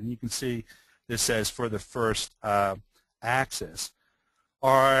dimension. And you can see this says for the first axis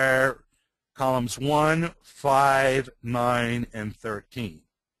are columns 1, 5, 9, and 13.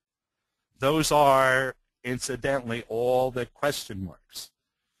 Those are, incidentally, all the question marks.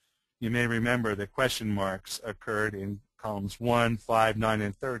 You may remember the question marks occurred in columns 1, 5, 9,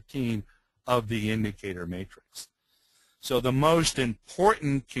 and 13 of the indicator matrix. So the most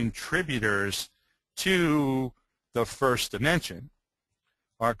important contributors to the first dimension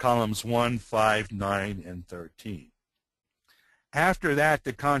are columns 1, 5, 9, and 13. After that,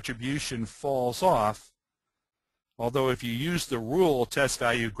 the contribution falls off, although if you use the rule test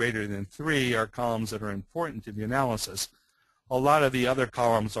value greater than 3 are columns that are important to the analysis, a lot of the other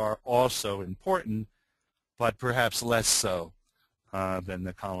columns are also important, but perhaps less so than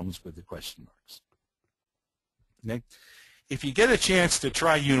the columns with the question marks. Okay? If you get a chance to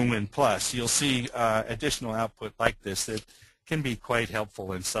try UNIWIN Plus, you'll see additional output like this that can be quite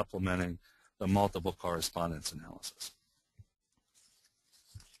helpful in supplementing the multiple correspondence analysis.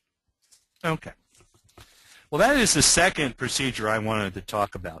 Okay. Well, that is the second procedure I wanted to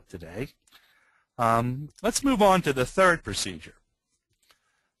talk about today. Let's move on to the third procedure.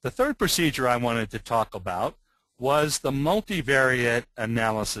 The third procedure I wanted to talk about was the multivariate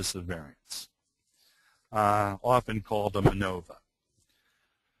analysis of variance, often called a MANOVA.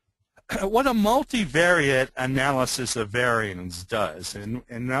 What a multivariate analysis of variance does, and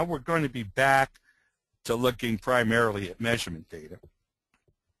now we're going to be back to looking primarily at measurement data,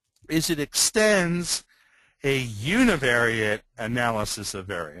 is it extends a univariate analysis of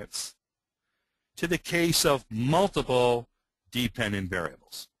variance to the case of multiple dependent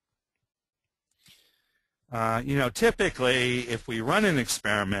variables. Typically, if we run an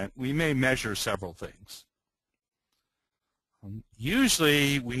experiment, we may measure several things.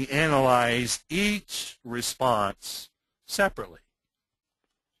 Usually, we analyze each response separately.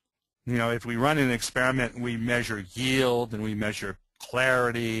 If we run an experiment, we measure yield, and we measure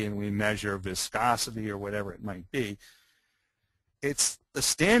clarity, and we measure viscosity, or whatever it might be. The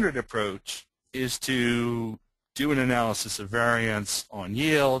standard approach is to do an analysis of variance on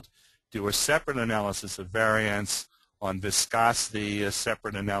yield, do a separate analysis of variance on viscosity, a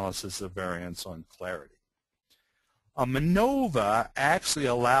separate analysis of variance on clarity. A MANOVA actually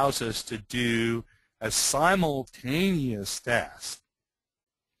allows us to do a simultaneous test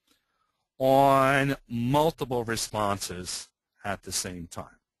on multiple responses at the same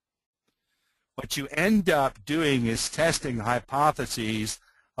time. What you end up doing is testing hypotheses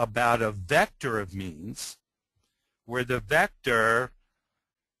about a vector of means where the vector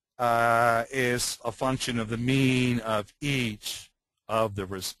is a function of the mean of each of the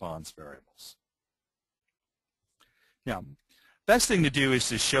response variables. Now, best thing to do is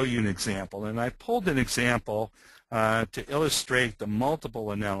to show you an example, and I pulled an example to illustrate the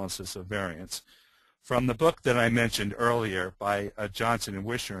multiple analysis of variance from the book that I mentioned earlier by Johnson and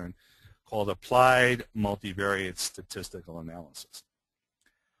Wishern called Applied Multivariate Statistical Analysis.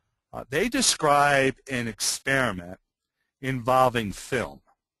 They describe an experiment involving film.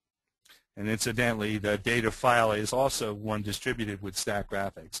 And incidentally, the data file is also one distributed with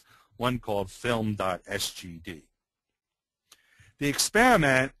Statgraphics, one called film.sgd. The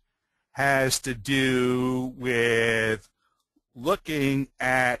experiment has to do with looking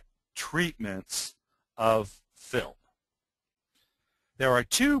at treatments of film. There are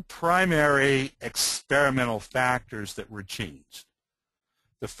two primary experimental factors that were changed.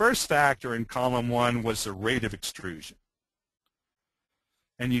 The first factor in column 1 was the rate of extrusion.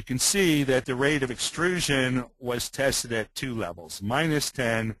 And you can see that the rate of extrusion was tested at two levels,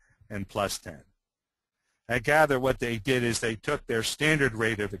 -10 and +10. I gather what they did is they took their standard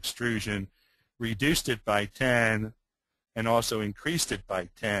rate of extrusion, reduced it by 10, and also increased it by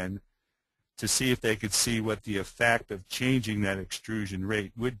 10 to see if they could see what the effect of changing that extrusion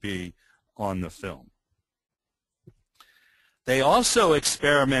rate would be on the film. They also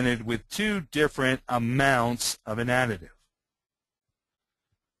experimented with two different amounts of an additive.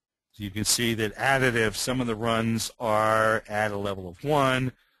 So you can see that additive, some of the runs are at a level of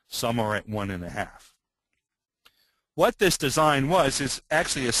 1, some are at 1.5. What this design was is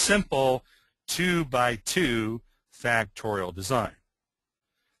actually a simple 2x2 factorial design.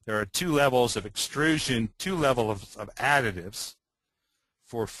 There are two levels of extrusion, two levels of additives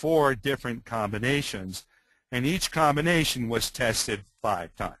for 4 different combinations, and each combination was tested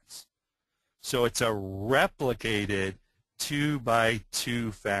 5 times. So it's a replicated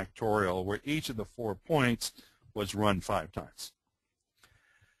 2x2 factorial where each of the 4 points was run 5 times.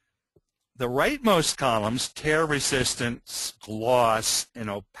 The rightmost columns, tear resistance, gloss, and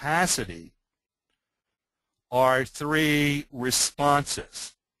opacity, are 3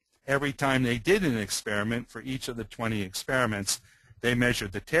 responses. Every time they did an experiment, for each of the 20 experiments, they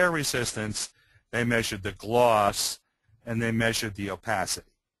measured the tear resistance, they measured the gloss, and they measured the opacity.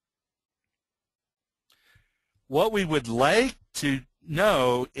 What we would like to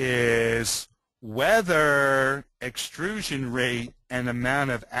know is whether extrusion rate and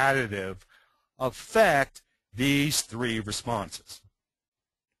amount of additive affect these 3 responses.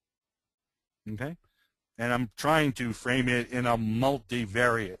 Okay? And I'm trying to frame it in a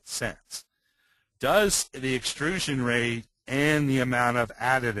multivariate sense. Does the extrusion rate and the amount of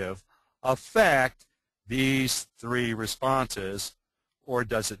additive affect these 3 responses, or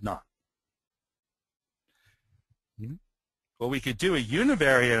does it not? Well, we could do a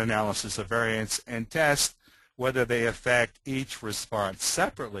univariate analysis of variance and test whether they affect each response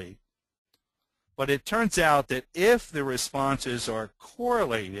separately. But it turns out that if the responses are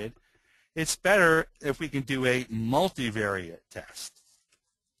correlated, it's better if we can do a multivariate test.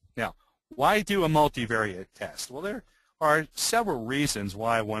 Now, why do a multivariate test? Well, there are several reasons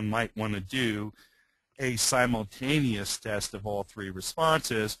why one might want to do a simultaneous test of all 3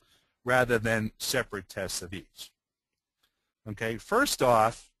 responses rather than separate tests of each. Okay, first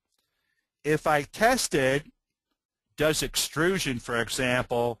off, if I tested, does extrusion, for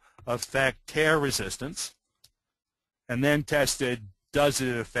example, affect tear resistance, and then tested, does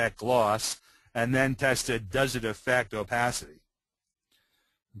it affect gloss, and then tested, does it affect opacity?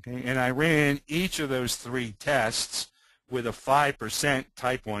 Okay, and I ran each of those 3 tests with a 5%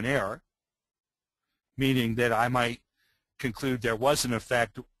 type 1 error, meaning that I might conclude there was an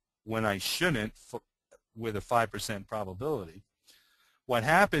effect when I shouldn't with a 5% probability. What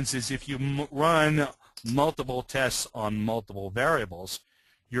happens is if you run multiple tests on multiple variables,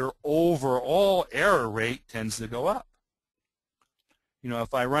 your overall error rate tends to go up. You know,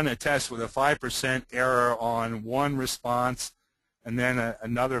 if I run a test with a 5% error on one response and then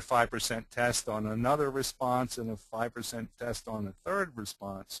another 5% test on another response and a 5% test on a third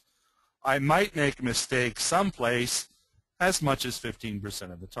response, I might make a mistake someplace as much as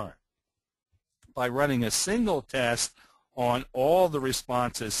 15% of the time. By running a single test on all the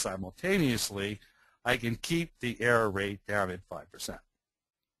responses simultaneously, I can keep the error rate down at 5%.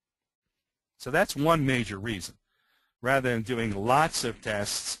 So that's one major reason. Rather than doing lots of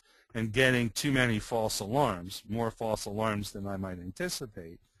tests and getting too many false alarms, more false alarms than I might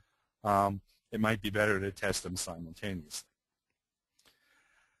anticipate, it might be better to test them simultaneously.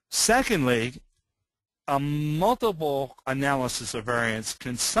 Secondly, a multiple analysis of variance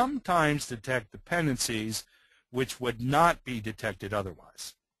can sometimes detect dependencies which would not be detected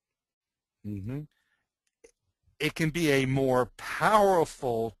otherwise. It can be a more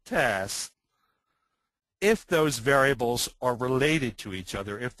powerful test if those variables are related to each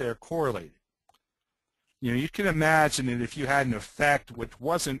other, if they're correlated. You can imagine that if you had an effect which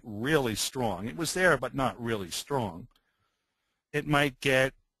wasn't really strong, it was there but not really strong, it might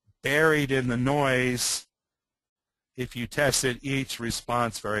get buried in the noise if you tested each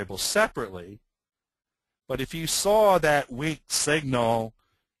response variable separately. But if you saw that weak signal,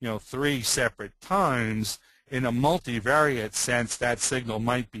 3 separate times, in a multivariate sense, that signal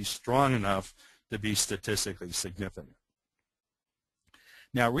might be strong enough to be statistically significant.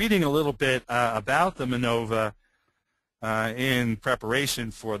 Now, reading a little bit about the MANOVA in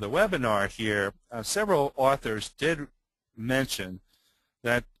preparation for the webinar here, several authors did mention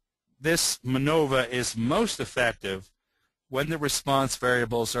that this MANOVA is most effective when the response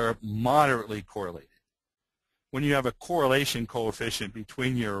variables are moderately correlated. When you have a correlation coefficient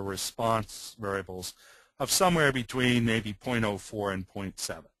between your response variables of somewhere between maybe 0.04 and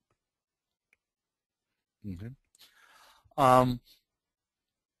 0.7.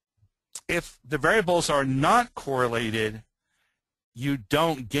 If the variables are not correlated, you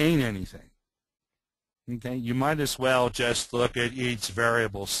don't gain anything. You might as well just look at each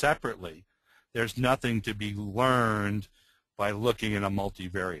variable separately. There's nothing to be learned by looking in a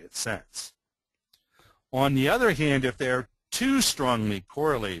multivariate sense. On the other hand, if they're too strongly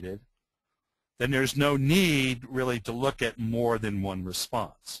correlated, then there's no need really to look at more than one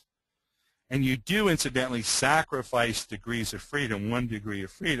response. And you do incidentally sacrifice degrees of freedom, 1 degree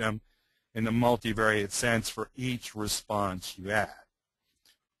of freedom, in the multivariate sense for each response you add.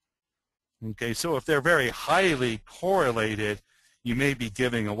 So if they're very highly correlated, you may be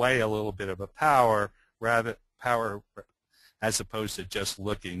giving away a little bit of a power as opposed to just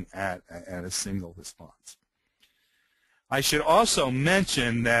looking at a single response. I should also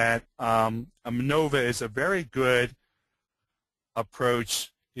mention that a MANOVA is a very good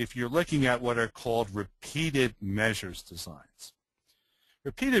approach if you're looking at what are called repeated measures designs.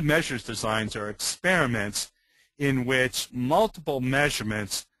 Repeated measures designs are experiments in which multiple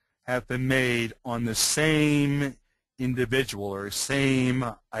measurements have been made on the same individual or same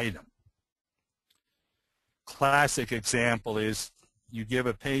item. Classic example is you give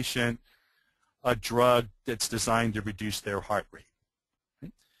a patient a drug that's designed to reduce their heart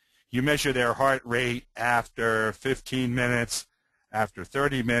rate. You measure their heart rate after 15 minutes, after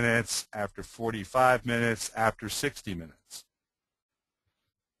 30 minutes, after 45 minutes, after 60 minutes.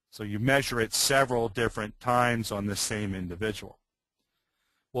 So you measure it several different times on the same individual.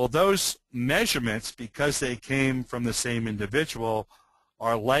 Well, those measurements, because they came from the same individual,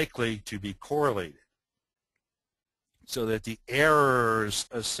 are likely to be correlated, so that the errors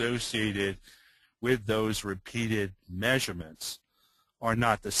associated with those repeated measurements are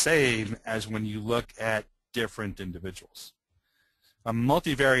not the same as when you look at different individuals. A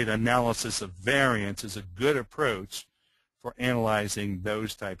multivariate analysis of variance is a good approach for analyzing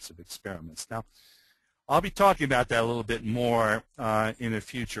those types of experiments. Now, I'll be talking about that a little bit more in a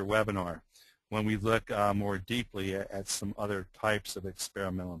future webinar when we look more deeply at some other types of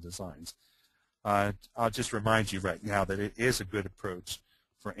experimental designs. I'll just remind you right now that it is a good approach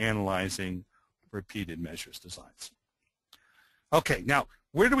for analyzing repeated measures designs. Okay, now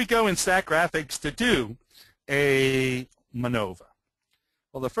where do we go in Statgraphics to do a MANOVA?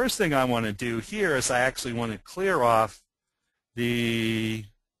 Well, the first thing I want to do here is I actually want to clear off the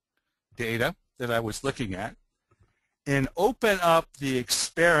data that I was looking at and open up the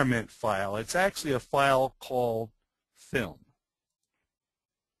experiment file. It's actually a file called film.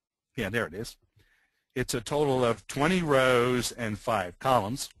 Yeah, there it is. It's a total of 20 rows and 5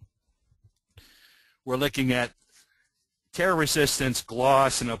 columns. We're looking at tear resistance,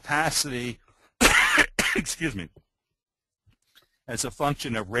 gloss, and opacity excuse me, as a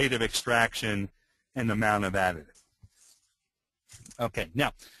function of rate of extraction and amount of additive. Okay,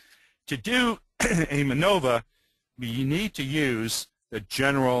 now, to do a MANOVA, you need to use the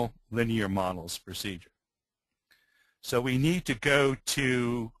general linear models procedure. So we need to go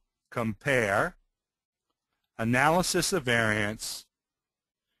to Compare, Analysis of Variance,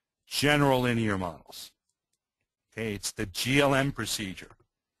 General Linear Models. Okay, it's the GLM procedure.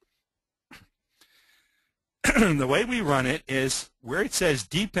 The way we run it is where it says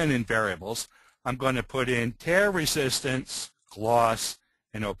dependent variables, I'm going to put in tear resistance, gloss,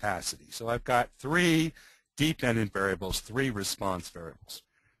 and opacity. So I've got 3 dependent variables, 3 response variables.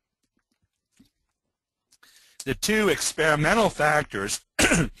 The 2 experimental factors,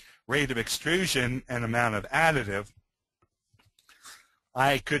 rate of extrusion and amount of additive,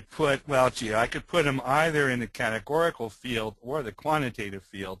 I could put, well, gee, I could put them either in the categorical field or the quantitative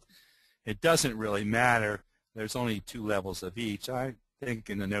field. It doesn't really matter. There's only 2 levels of each. I think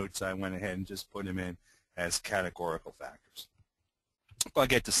in the notes I went ahead and just put them in as categorical factors. I'll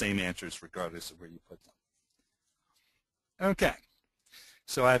get the same answers regardless of where you put them. Okay,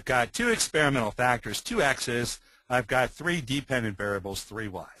 so I've got 2 experimental factors, 2 x's. I've got 3 dependent variables, 3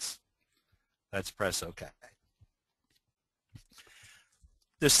 y's. Let's press OK.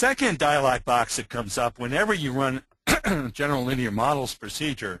 The second dialog box that comes up whenever you run general linear models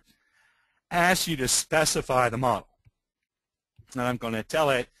procedure asks you to specify the model. And I'm going to tell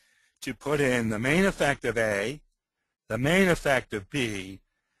it to put in the main effect of A, the main effect of B,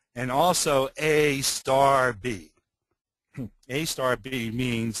 and also A star B. A star B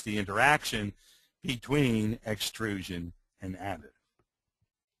means the interaction between extrusion and additive.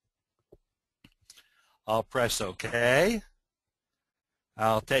 I'll press OK.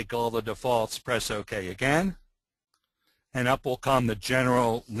 I'll take all the defaults, press OK again, and up will come the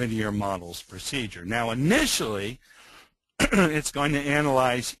general linear models procedure. Now initially, it's going to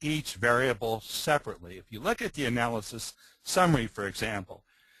analyze each variable separately. If you look at the analysis summary, for example,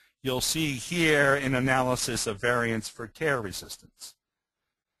 you'll see here an analysis of variance for tear resistance.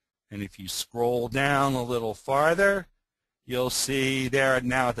 And if you scroll down a little farther, you'll see there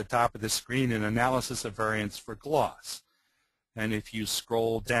now at the top of the screen an analysis of variance for gloss. And if you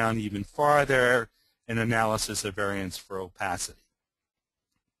scroll down even farther, an analysis of variance for opacity.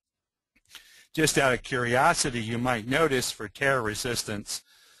 Just out of curiosity, you might notice for tear resistance,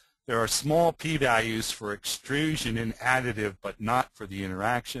 there are small p-values for extrusion and additive, but not for the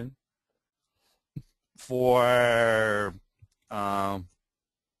interaction. For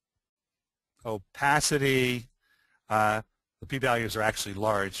opacity, the p-values are actually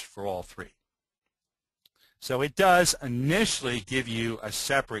large for all 3. So it does initially give you a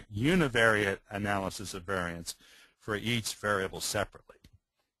separate univariate analysis of variance for each variable separately.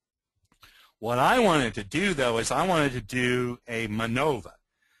 What I wanted to do, though, is I wanted to do a MANOVA.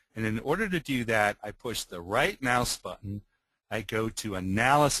 And in order to do that, I push the right mouse button. I go to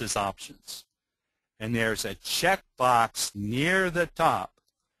Analysis Options. And there's a checkbox near the top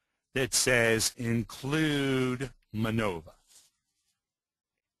that says Include MANOVA.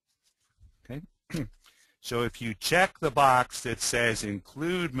 Okay? So if you check the box that says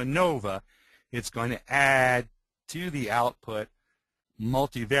Include MANOVA, it's going to add to the output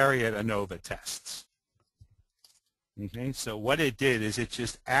multivariate ANOVA tests. Okay, so what it did is it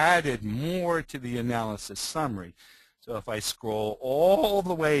just added more to the analysis summary. So if I scroll all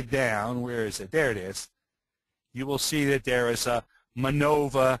the way down, where is it? There it is. You will see that there is a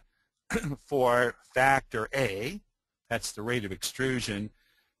MANOVA for factor A. That's the rate of extrusion.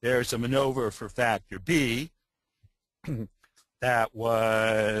 There's a MANOVA for factor B. That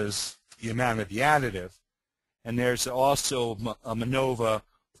was the amount of the additive. And there's also a MANOVA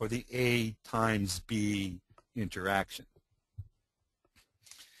for the A times B interaction.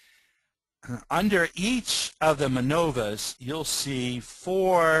 Under each of the MANOVAs, you'll see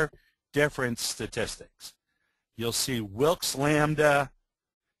 4 different statistics. You'll see Wilks lambda,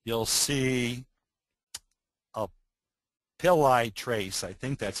 you'll see a Pillai trace, I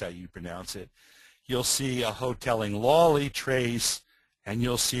think that's how you pronounce it. You'll see a Hotelling-Lawley trace, and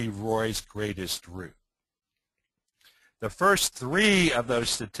you'll see Roy's greatest root. The first 3 of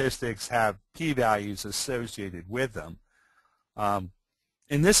those statistics have p-values associated with them.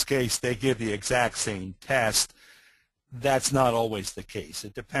 In this case, they give the exact same test. That's not always the case.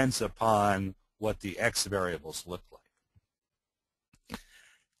 It depends upon what the x variables look like.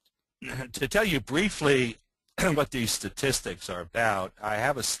 To tell you briefly what these statistics are about, I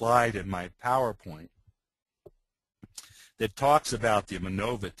have a slide in my PowerPoint that talks about the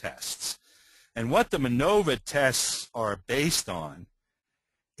MANOVA tests. And what the MANOVA tests are based on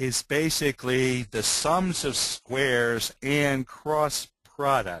is basically the sums of squares and cross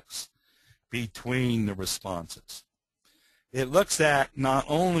products between the responses. It looks at not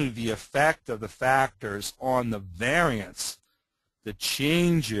only the effect of the factors on the variance, the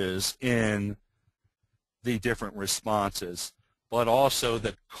changes in the different responses, but also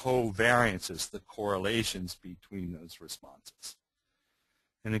the covariances, the correlations between those responses.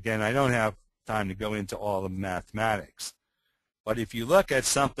 And again, I don't have time to go into all the mathematics, but if you look at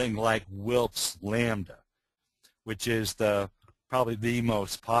something like Wilks lambda, which is probably the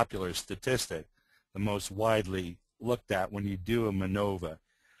most popular statistic, the most widely looked at when you do a MANOVA,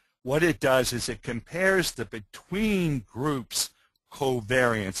 what it does is it compares the between groups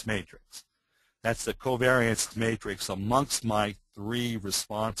covariance matrix. That's the covariance matrix amongst my 3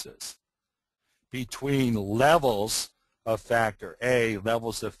 responses between levels of factor A,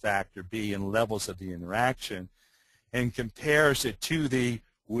 levels of factor B, and levels of the interaction, and compares it to the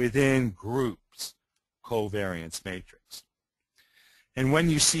within groups covariance matrix. And when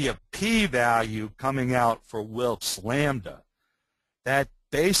you see a p-value coming out for Wilks lambda, that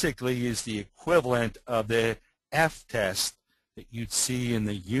basically is the equivalent of the f-test that you'd see in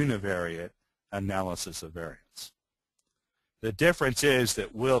the univariate analysis of variance. The difference is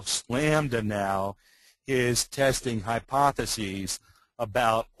that Wilks lambda now is testing hypotheses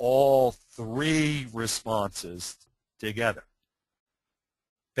about all three responses together.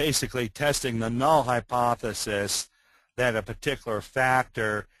 Basically testing the null hypothesis that a particular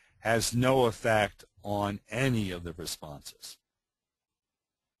factor has no effect on any of the responses.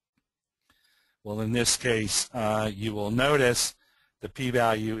 Well, in this case, you will notice the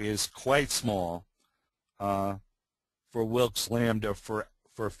p-value is quite small for Wilks lambda for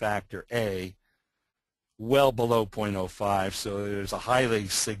factor A, well below 0.05, so there's a highly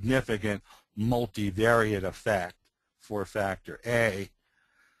significant multivariate effect for factor A.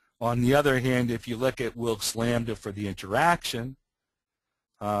 On the other hand, if you look at Wilks lambda for the interaction,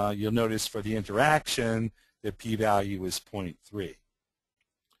 you'll notice for the interaction the p-value is 0.3.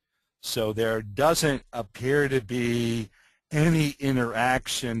 So there doesn't appear to be any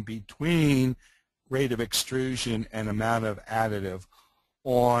interaction between rate of extrusion and amount of additive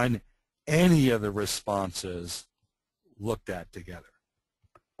on any of the responses looked at together.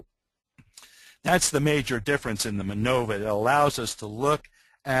 That's the major difference in the MANOVA. It allows us to look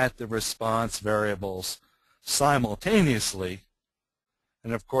at the response variables simultaneously.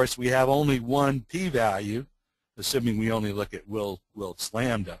 And of course, we have only one p-value, assuming we only look at Wilks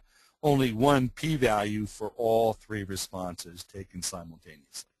lambda, only one p-value for all three responses taken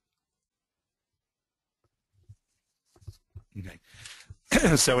simultaneously. Okay.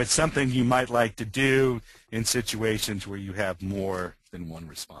 So it's something you might like to do in situations where you have more than one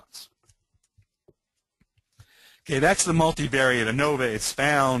response. Okay, that's the multivariate ANOVA. It's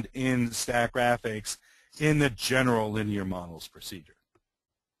found in Statgraphics in the general linear models procedure.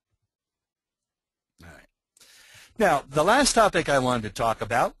 All right. Now, the last topic I wanted to talk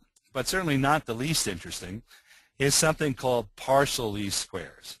about, but certainly not the least interesting, is something called partial least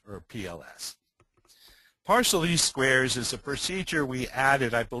squares, or PLS. Partial least squares is a procedure we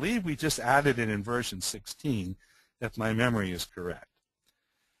added. I believe we just added it in version 16, if my memory is correct.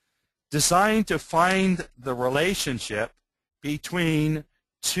 Designed to find the relationship between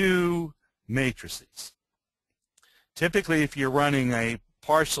two matrices. Typically, if you're running a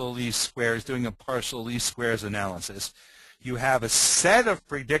partial least squares, doing a partial least squares analysis, you have a set of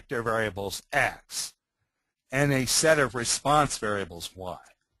predictor variables x and a set of response variables y.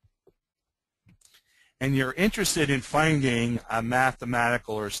 And you're interested in finding a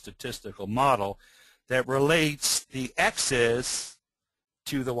mathematical or statistical model that relates the x's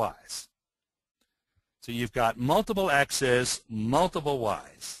to the y's. So you've got multiple x's, multiple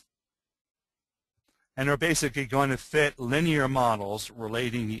y's. And they're basically going to fit linear models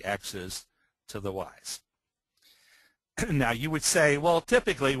relating the x's to the y's. Now you would say, well,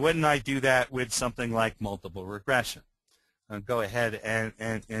 typically wouldn't I do that with something like multiple regression? Go ahead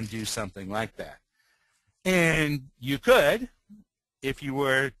and do something like that. And you could if you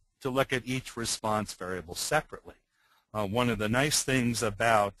were to look at each response variable separately. One of the nice things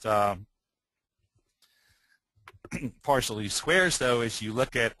about partial least squares, though, is you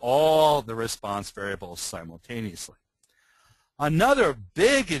look at all the response variables simultaneously. Another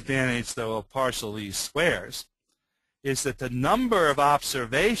big advantage, though, of partial least squares is that the number of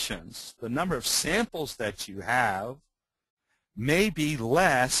observations, the number of samples that you have, may be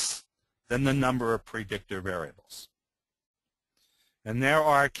less than the number of predictor variables. And there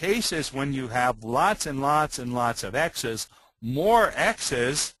are cases when you have lots and lots and lots of x's, more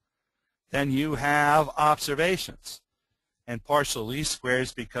x's than you have observations. And partial least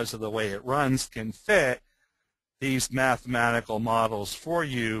squares, because of the way it runs, can fit these mathematical models for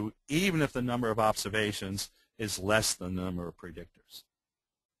you, even if the number of observations is less than the number of predictors.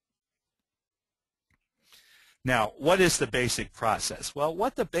 Now, what is the basic process? Well,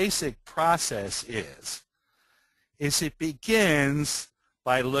 what the basic process is it begins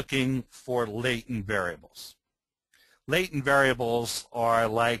by looking for latent variables. Latent variables are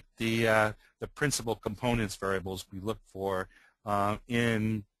like the principal components variables we look for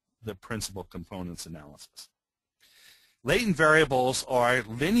in the principal components analysis. Latent variables are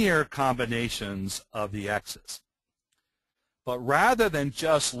linear combinations of the x's. But rather than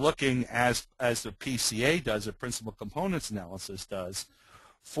just looking as the PCA does, the principal components analysis does,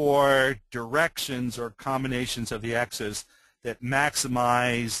 for directions or combinations of the x's that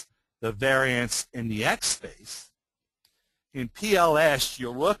maximize the variance in the x space, in PLS,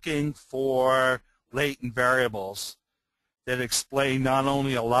 you're looking for latent variables that explain not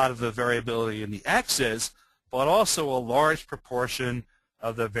only a lot of the variability in the x's, but also a large proportion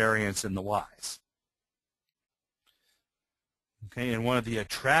of the variance in the y's. Okay, and one of the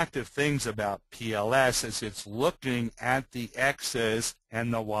attractive things about PLS is it's looking at the x's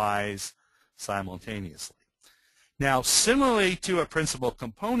and the y's simultaneously. Now, similarly to a principal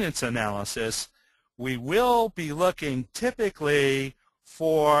components analysis, we will be looking typically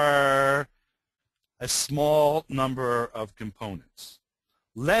for a small number of components.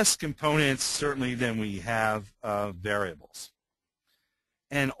 Less components certainly than we have variables.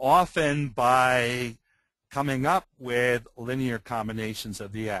 And often by coming up with linear combinations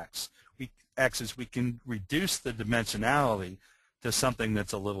of the x's, we can reduce the dimensionality to something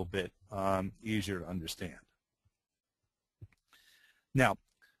that's a little bit easier to understand. Now,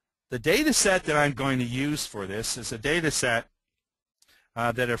 the data set that I'm going to use for this is a data set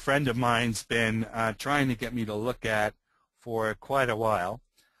that a friend of mine's been trying to get me to look at for quite a while.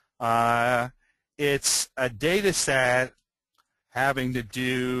 It's a data set having to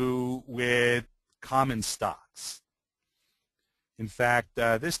do with common stocks. In fact,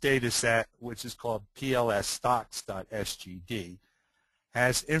 this data set, which is called plsstocks.sgd,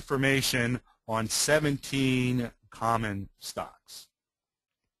 has information on 17 common stocks.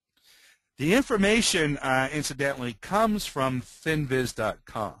 The information, incidentally, comes from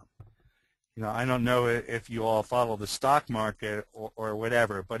finviz.com. You know, I don't know if you all follow the stock market or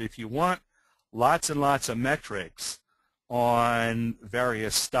whatever, but if you want lots and lots of metrics on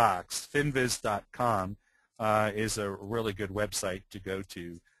various stocks, finviz.com is a really good website to go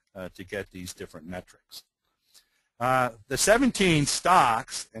to get these different metrics. The 17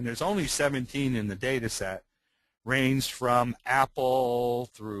 stocks, and there's only 17 in the data set, range from Apple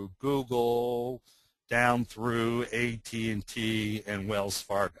through Google down through AT&T and Wells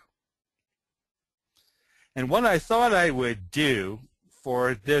Fargo. And what I thought I would do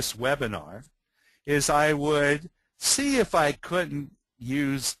for this webinar is I would see if I couldn't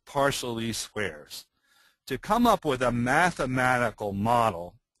use partial least squares to come up with a mathematical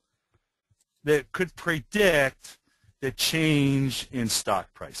model that could predict the change in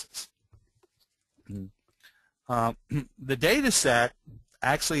stock prices. The data set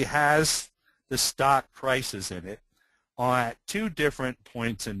actually has the stock prices in it at two different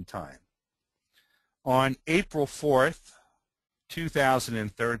points in time. On April 4th,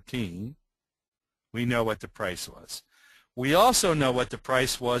 2013, we know what the price was. We also know what the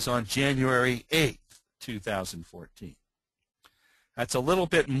price was on January 8th, 2014. That's a little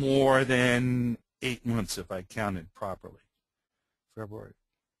bit more than 8 months if I counted properly. February.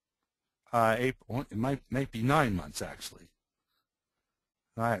 April, it might be 9 months actually.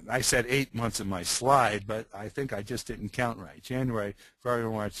 I said 8 months in my slide, but I think I just didn't count right. January, February,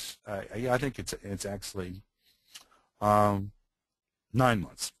 March. Yeah, I think it's actually 9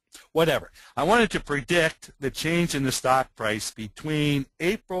 months. Whatever. I wanted to predict the change in the stock price between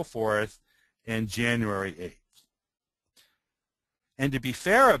April 4th and January 8th. And to be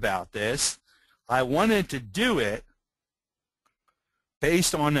fair about this, I wanted to do it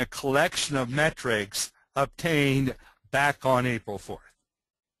based on a collection of metrics obtained back on April 4th.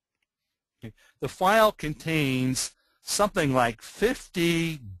 The file contains something like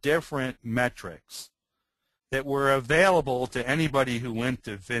 50 different metrics that were available to anybody who went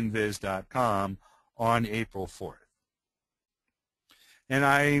to finviz.com on April 4th. And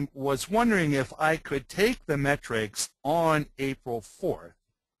I was wondering if I could take the metrics on April 4th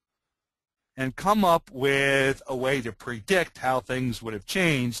and come up with a way to predict how things would have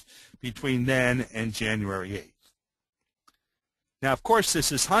changed between then and January 8th. Now, of course,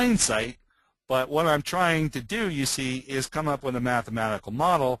 this is hindsight, but what I'm trying to do, you see, is come up with a mathematical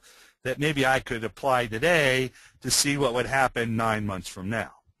model that maybe I could apply today to see what would happen 9 months from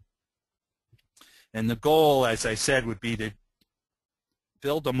now. And the goal, as I said, would be to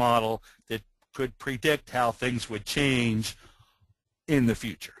build a model that could predict how things would change in the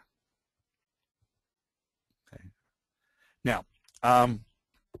future. Okay. Now,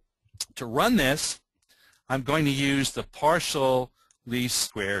 to run this, I'm going to use the partial least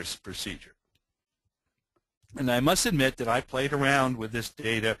squares procedure. And I must admit that I played around with this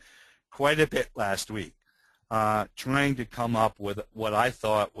data quite a bit last week, trying to come up with what I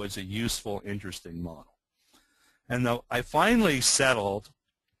thought was a useful, interesting model. And though I finally settled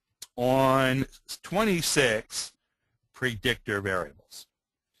on 26 predictor variables.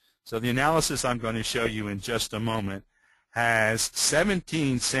 So the analysis I'm going to show you in just a moment has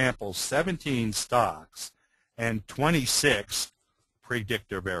 17 samples, 17 stocks, and 26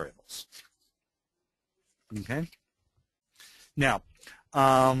 predictor variables. Okay? Now,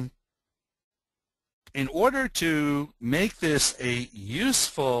 in order to make this a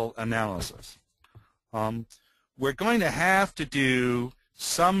useful analysis, we're going to have to do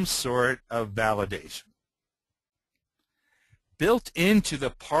some sort of validation. Built into the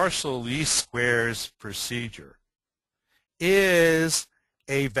partial least squares procedure is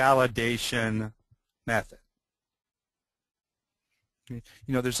a validation method. You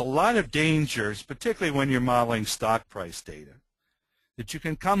know, there's a lot of dangers, particularly when you're modeling stock price data, that you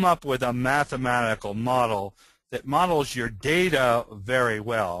can come up with a mathematical model that models your data very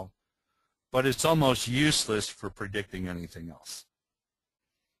well, but it's almost useless for predicting anything else.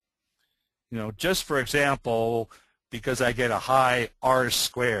 You know, just for example, because I get a high R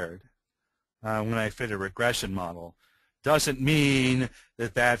squared when I fit a regression model, doesn't mean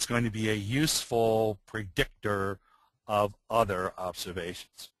that that's going to be a useful predictor of other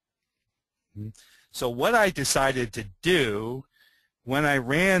observations. So what I decided to do when I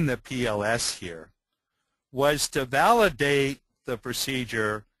ran the PLS here was to validate the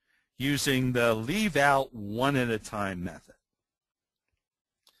procedure using the leave out one at a time method.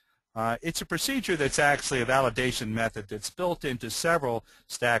 It's a procedure that's actually a validation method that's built into several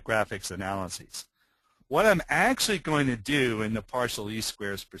Statgraphics analyses. What I'm actually going to do in the partial least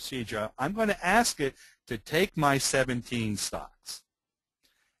squares procedure, I'm going to ask it to take my 17 stocks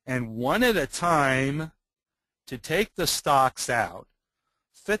and one at a time to take the stocks out,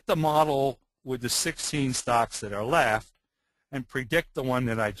 fit the model with the 16 stocks that are left, and predict the one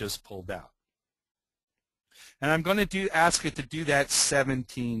that I just pulled out. And I'm going to ask it to do that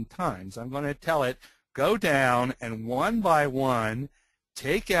 17 times. I'm going to tell it, go down and one by one,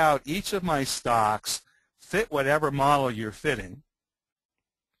 take out each of my stocks, fit whatever model you're fitting,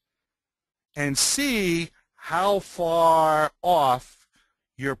 and see how far off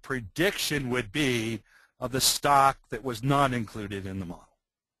your prediction would be of the stock that was not included in the model.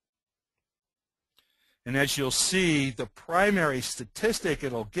 And as you'll see, the primary statistic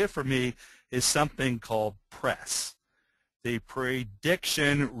it'll give for me is something called PRESS, the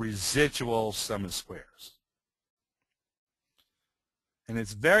prediction residual sum of squares. And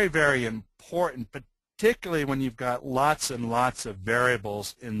it's very, very important, particularly when you've got lots and lots of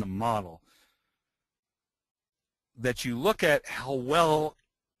variables in the model, that you look at how well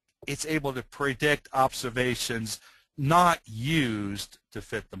it's able to predict observations not used to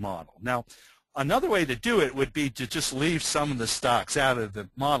fit the model. Now, another way to do it would be to just leave some of the stocks out of the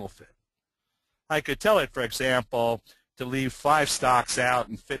model fit. I could tell it, for example, to leave 5 stocks out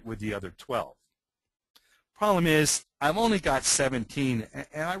and fit with the other 12. Problem is, I've only got 17,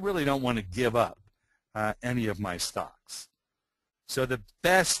 and I really don't want to give up any of my stocks. So the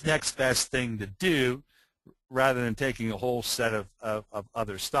next best thing to do, rather than taking a whole set of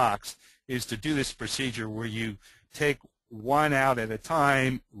other stocks, is to do this procedure where you take one out at a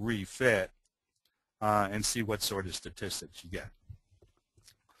time, refit, and see what sort of statistics you get.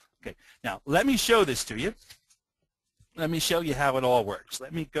 Okay, now let me show this to you. Let me show you how it all works.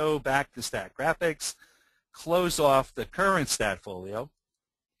 Let me go back to Statgraphics, close off the current Statfolio,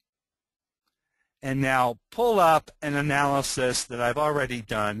 and now pull up an analysis that I've already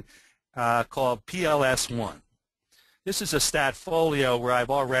done called PLS1. This is a Statfolio where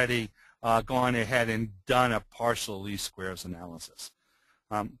I've already gone ahead and done a partial least squares analysis.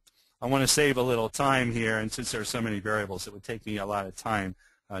 I want to save a little time here, and since there are so many variables, it would take me a lot of time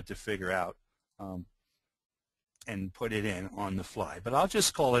to figure out and put it in on the fly. But I'll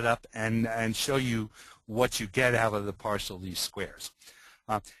just call it up and show you what you get out of the partial least squares.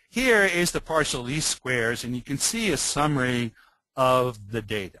 Here is the partial least squares, and you can see a summary of the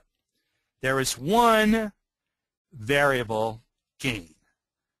data. There is one variable, gain.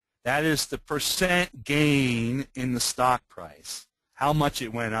 That is the percent gain in the stock price, how much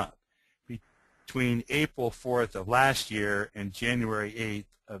it went up between April 4th of last year and January 8th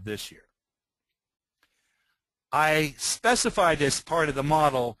of this year. I specified as part of the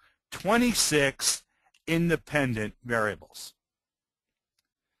model 26 independent variables.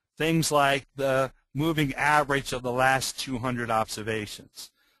 Things like the moving average of the last 200 observations,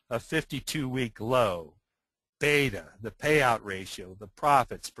 a 52-week low, beta, the payout ratio, the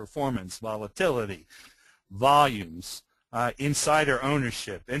profits, performance, volatility, volumes, insider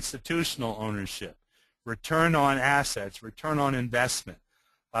ownership, institutional ownership, return on assets, return on investment,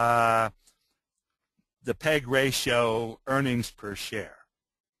 the PEG ratio, earnings per share.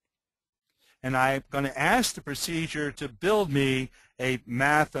 And I'm going to ask the procedure to build me a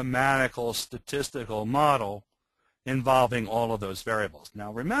mathematical statistical model involving all of those variables.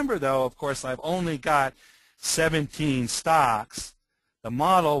 Now remember though, of course, I've only got 17 stocks. The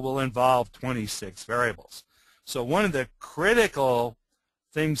model will involve 26 variables. So one of the critical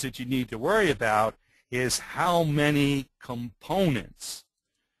things that you need to worry about is how many components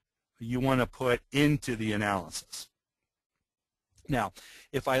you want to put into the analysis. Now,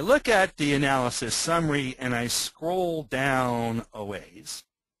 if I look at the analysis summary and I scroll down a ways,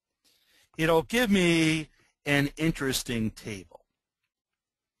 it'll give me an interesting table.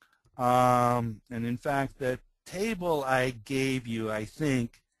 And in fact, the table I gave you, I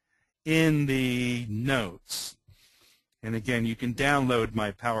think, in the notes, and again, you can download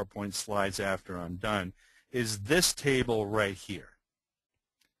my PowerPoint slides after I'm done, is this table right here.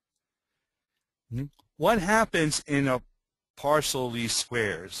 What happens in a partial least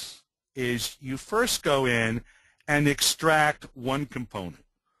squares is you first go in and extract one component.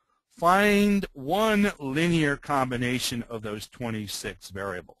 Find one linear combination of those 26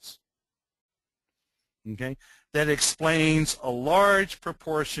 variables. Okay? That explains a large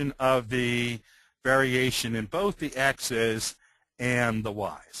proportion of the variation in both the x's and the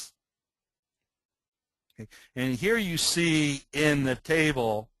y's. Okay? And here you see in the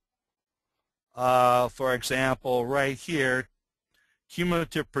table, for example, right here,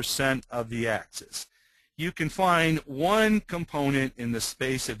 cumulative percent of the x's. You can find one component in the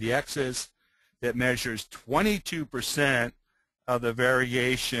space of the x's that measures 22% of the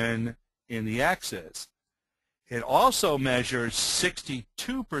variation in the x's. It also measures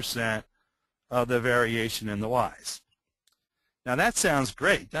 62% of the variation in the y's. Now that sounds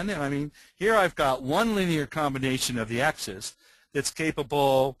great, doesn't it? I mean, here I've got one linear combination of the x's that's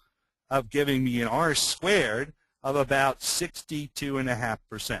capable of giving me an r squared of about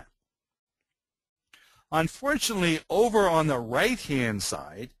 62.5%. Unfortunately, over on the right-hand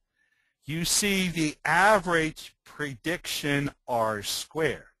side, you see the average prediction r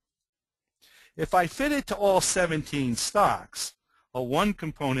squared. If I fit it to all 17 stocks, a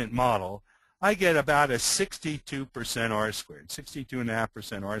one-component model, I get about a 62% r squared,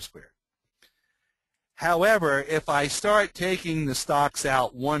 62.5% r squared. However, if I start taking the stocks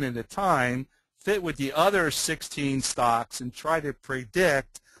out one at a time, fit with the other 16 stocks and try to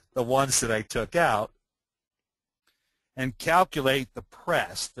predict the ones that I took out, and calculate the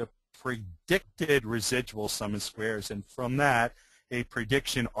PRESS, the predicted residual sum of squares, and from that, a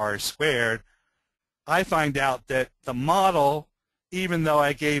prediction r squared, I find out that the model, even though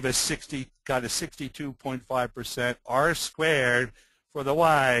I gave got a 62.5% r squared for the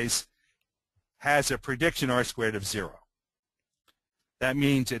y's, has a prediction r squared of 0. That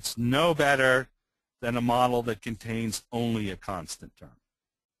means it's no better than a model that contains only a constant term.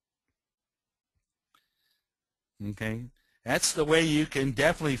 Okay, that's the way you can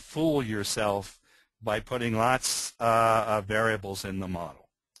definitely fool yourself by putting lots of variables in the model.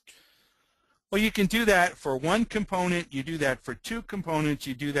 Well, you can do that for one component, you do that for two components,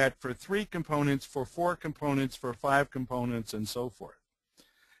 you do that for three components, for four components, for five components, and so forth.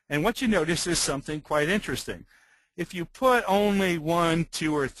 And what you notice is something quite interesting. If you put only one,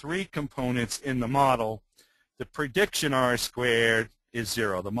 two, or three components in the model, the prediction r squared is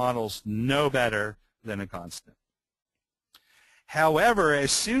 0. The model's no better than a constant. However,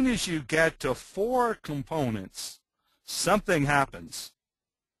 as soon as you get to 4 components, something happens,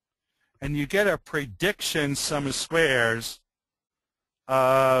 and you get a prediction sum of squares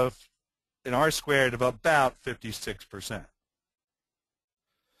of an r squared of about 56%.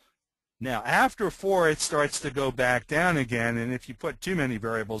 Now, after 4, it starts to go back down again, and if you put too many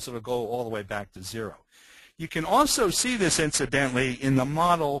variables, it'll go all the way back to 0. You can also see this, incidentally, in the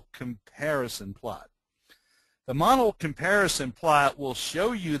model comparison plot. The model comparison plot will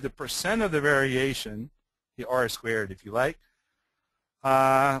show you the percent of the variation, the r squared if you like,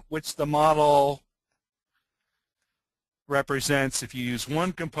 which the model represents if you use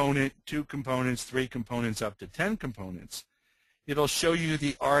one component, two components, three components, up to 10 components. It'll show you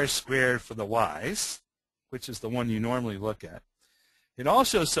the r squared for the y's, which is the one you normally look at. It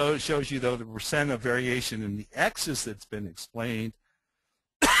also shows you, though, the percent of variation in the x's that's been explained,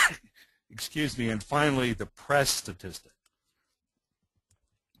 excuse me, and finally the PRESS statistic.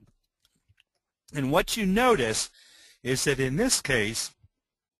 And what you notice is that in this case,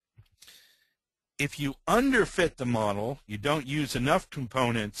 if you underfit the model, you don't use enough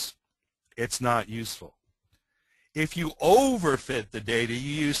components, it's not useful. If you overfit the data,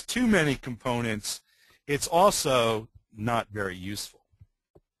 you use too many components, it's also not very useful.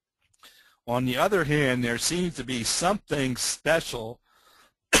 On the other hand, there seems to be something special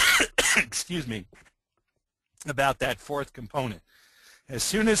excuse me, about that fourth component. As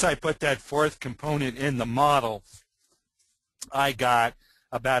soon as I put that fourth component in the model, I got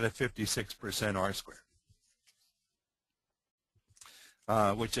about a 56% r squared,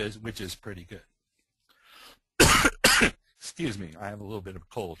 which is pretty good. Excuse me, I have a little bit of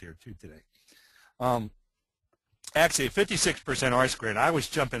a cold here too today. Actually, 56% R-squared, I was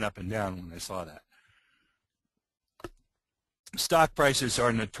jumping up and down when I saw that. Stock prices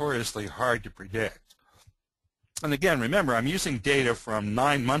are notoriously hard to predict. And again, remember, I'm using data from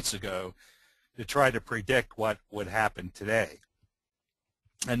 9 months ago to try to predict what would happen today.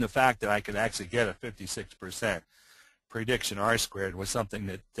 And the fact that I could actually get a 56% prediction R-squared was something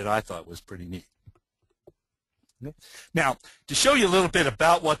that I thought was pretty neat. Okay. Now, to show you a little bit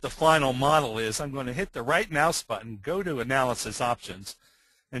about what the final model is, I'm going to hit the right mouse button, go to Analysis Options,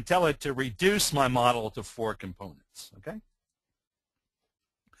 and tell it to reduce my model to 4 components. Okay.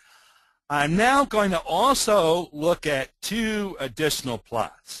 I'm now going to also look at 2 additional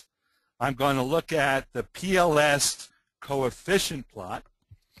plots. I'm going to look at the PLS coefficient plot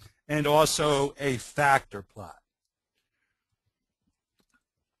and also a factor plot.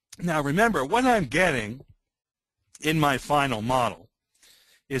 Now remember, what I'm getting in my final model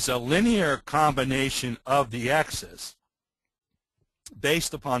is a linear combination of the x's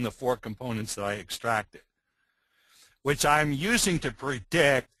based upon the 4 components that I extracted, which I'm using to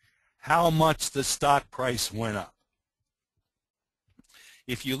predict how much the stock price went up.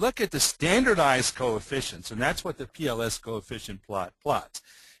 If you look at the standardized coefficients, and that's what the PLS coefficient plot plots,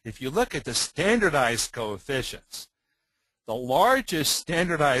 if you look at the standardized coefficients, the largest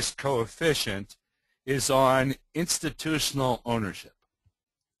standardized coefficient is on institutional ownership.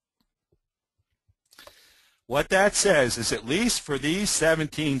 What that says is, at least for these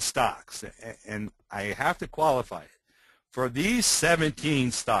 17 stocks, and I have to qualify it, for these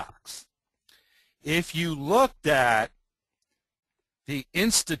 17 stocks, if you looked at the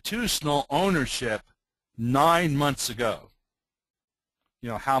institutional ownership 9 months ago, you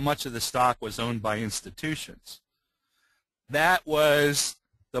know, how much of the stock was owned by institutions, that was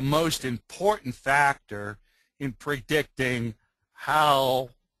the most important factor in predicting how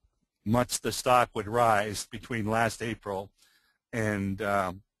much the stock would rise between last April and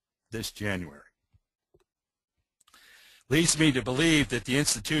this January. Leads me to believe that the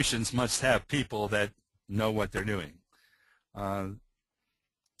institutions must have people that know what they're doing.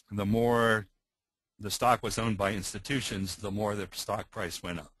 The more the stock was owned by institutions, the more the stock price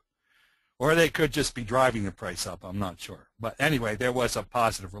went up. Or they could just be driving the price up, I'm not sure. But anyway, there was a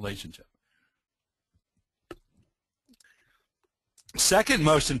positive relationship. Second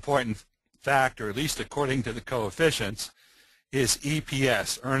most important factor, at least according to the coefficients, is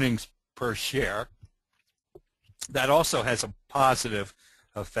EPS, earnings per share. That also has a positive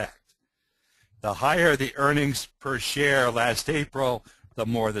effect. The higher the earnings per share last April, the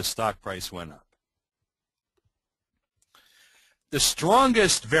more the stock price went up. The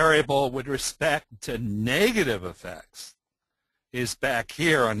strongest variable with respect to negative effects is back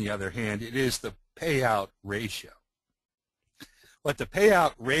here, on the other hand. It is the payout ratio. What the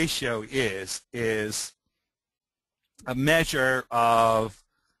payout ratio is a measure of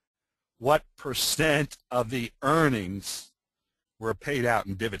what percent of the earnings were paid out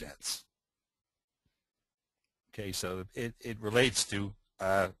in dividends. Okay, so it relates to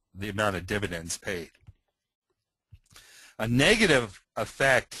the amount of dividends paid. A negative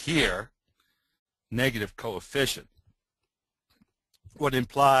effect here, negative coefficient, would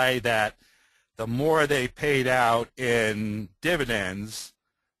imply that the more they paid out in dividends,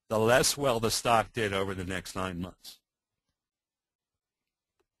 the less well the stock did over the next 9 months.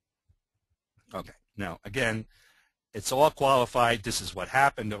 Okay, now again, it's all qualified. This is what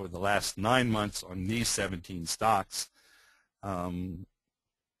happened over the last 9 months on these 17 stocks.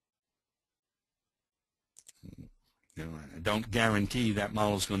 You know, I don't guarantee that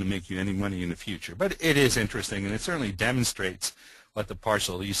model is going to make you any money in the future, but it is interesting, and it certainly demonstrates what the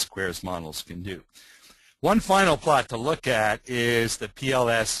partial least squares models can do. One final plot to look at is the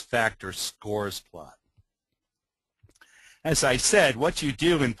PLS factor scores plot. As I said, what you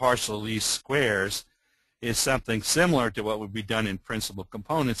do in partial least squares is something similar to what would be done in principal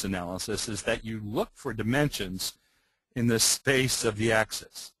components analysis, is that you look for dimensions in the space of the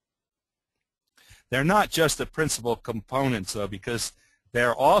axis. They're not just the principal components, though, because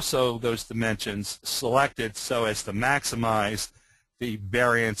they're also those dimensions selected so as to maximize the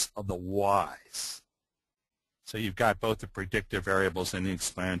variance of the y's. So you've got both the predictive variables and the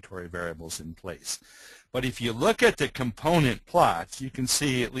explanatory variables in place. But if you look at the component plots, you can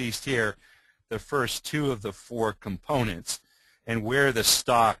see at least here the first 2 of the 4 components and where the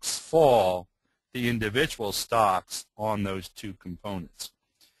stocks fall, the individual stocks on those 2 components.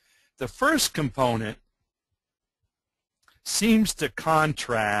 The first component seems to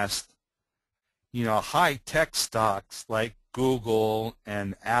contrast, you know, high-tech stocks like Google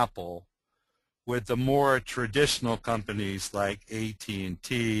and Apple with the more traditional companies like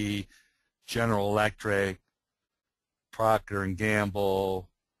AT&T, General Electric, Procter & Gamble,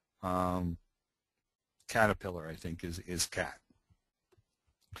 Caterpillar, I think, is CAT.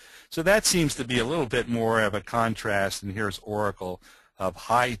 So that seems to be a little bit more of a contrast, and here's Oracle, of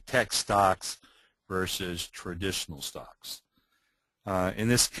high-tech stocks versus traditional stocks. In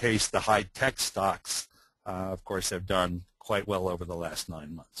this case, the high-tech stocks, of course, have done quite well over the last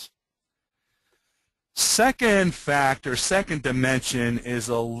 9 months. Second factor, second dimension is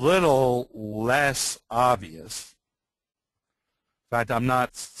a little less obvious. In fact, I'm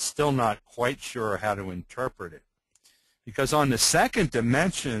still not quite sure how to interpret it. Because on the second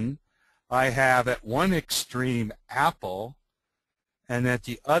dimension, I have at one extreme Apple and at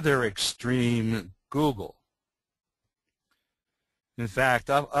the other extreme Google. In fact,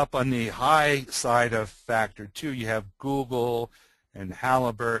 up on the high side of factor 2, you have Google and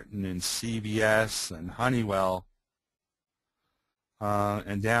Halliburton and CVS and Honeywell.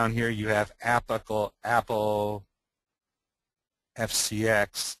 And down here you have Apple,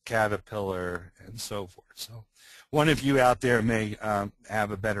 FCX, Caterpillar, and so forth. So one of you out there may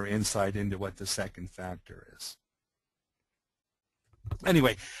have a better insight into what the second factor is.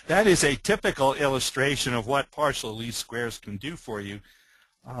 Anyway, that is a typical illustration of what partial least squares can do for you.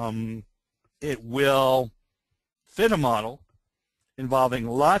 It will fit a model involving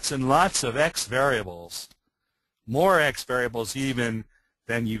lots and lots of x variables, more x variables even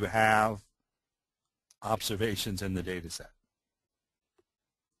than you have observations in the data set.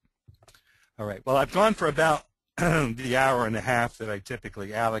 All right, well, I've gone for about the hour and a half that I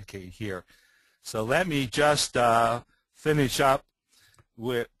typically allocate here. So let me just finish up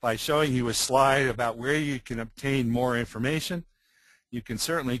by showing you a slide about where you can obtain more information. You can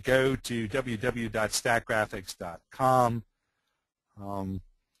certainly go to www.statgraphics.com.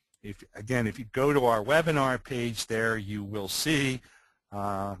 If you go to our webinar page there, you will see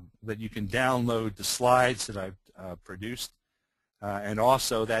that you can download the slides that I've produced. And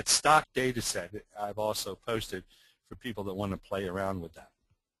also that stock data set I've also posted for people that want to play around with that.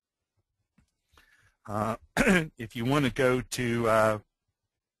 If you want to go to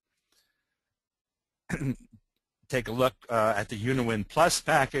take a look at the Uniwin Plus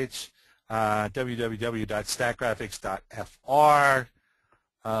package, www.statgraphics.fr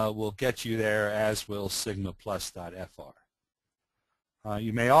will get you there, as will sigmaplus.fr.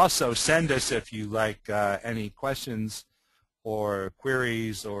 You may also send us, if you like, any questions or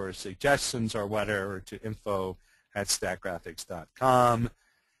queries or suggestions or whatever to info@statgraphics.com.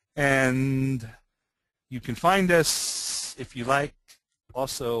 And you can find us, if you like,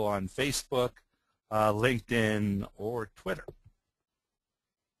 also on Facebook, LinkedIn, or Twitter.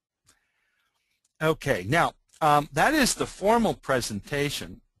 Okay, now that is the formal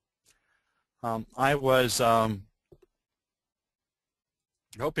presentation. I was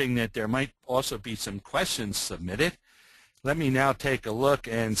hoping that there might also be some questions submitted. Let me now take a look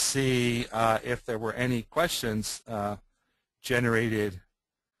and see if there were any questions generated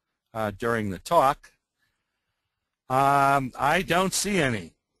during the talk. I don't see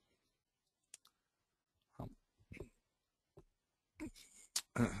any.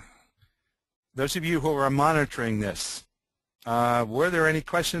 Those of you who are monitoring this, were there any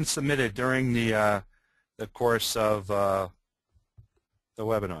questions submitted during the course of the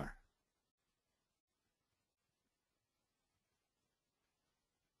webinar?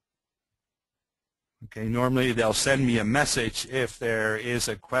 Okay, normally they'll send me a message if there is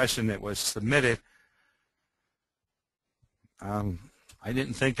a question that was submitted. I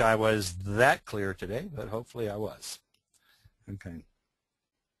didn't think I was that clear today, but hopefully I was. Okay.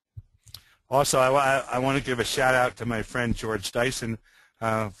 Also, I want to give a shout out to my friend George Dyson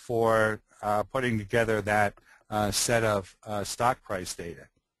for putting together that set of stock price data.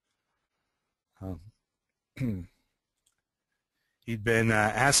 He'd been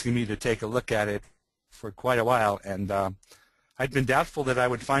asking me to take a look at it for quite a while, and I'd been doubtful that I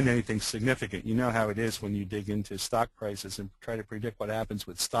would find anything significant. You know how it is when you dig into stock prices and try to predict what happens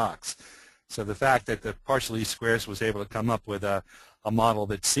with stocks. So the fact that the partial least squares was able to come up with a model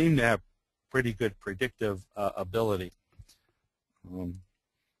that seemed to have pretty good predictive ability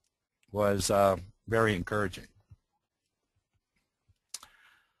was very encouraging.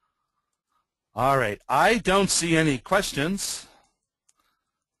 All right, I don't see any questions.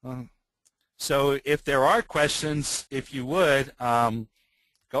 So if there are questions, if you would, go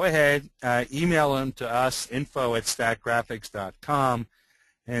ahead, email them to us, info@statgraphics.com,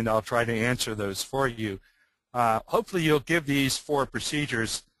 and I'll try to answer those for you. Hopefully you'll give these 4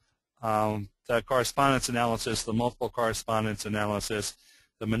 procedures, the correspondence analysis, the multiple correspondence analysis,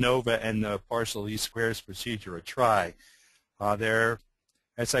 the MANOVA and the partial least squares procedure a try. They're,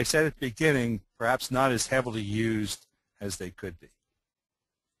 as I said at the beginning, perhaps not as heavily used as they could be.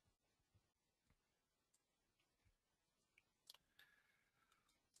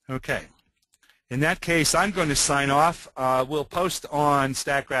 Okay. In that case, I'm going to sign off. We'll post on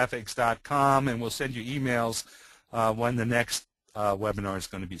statgraphics.com, and we'll send you emails when the next webinar is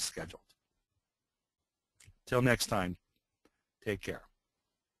going to be scheduled. Till next time, take care.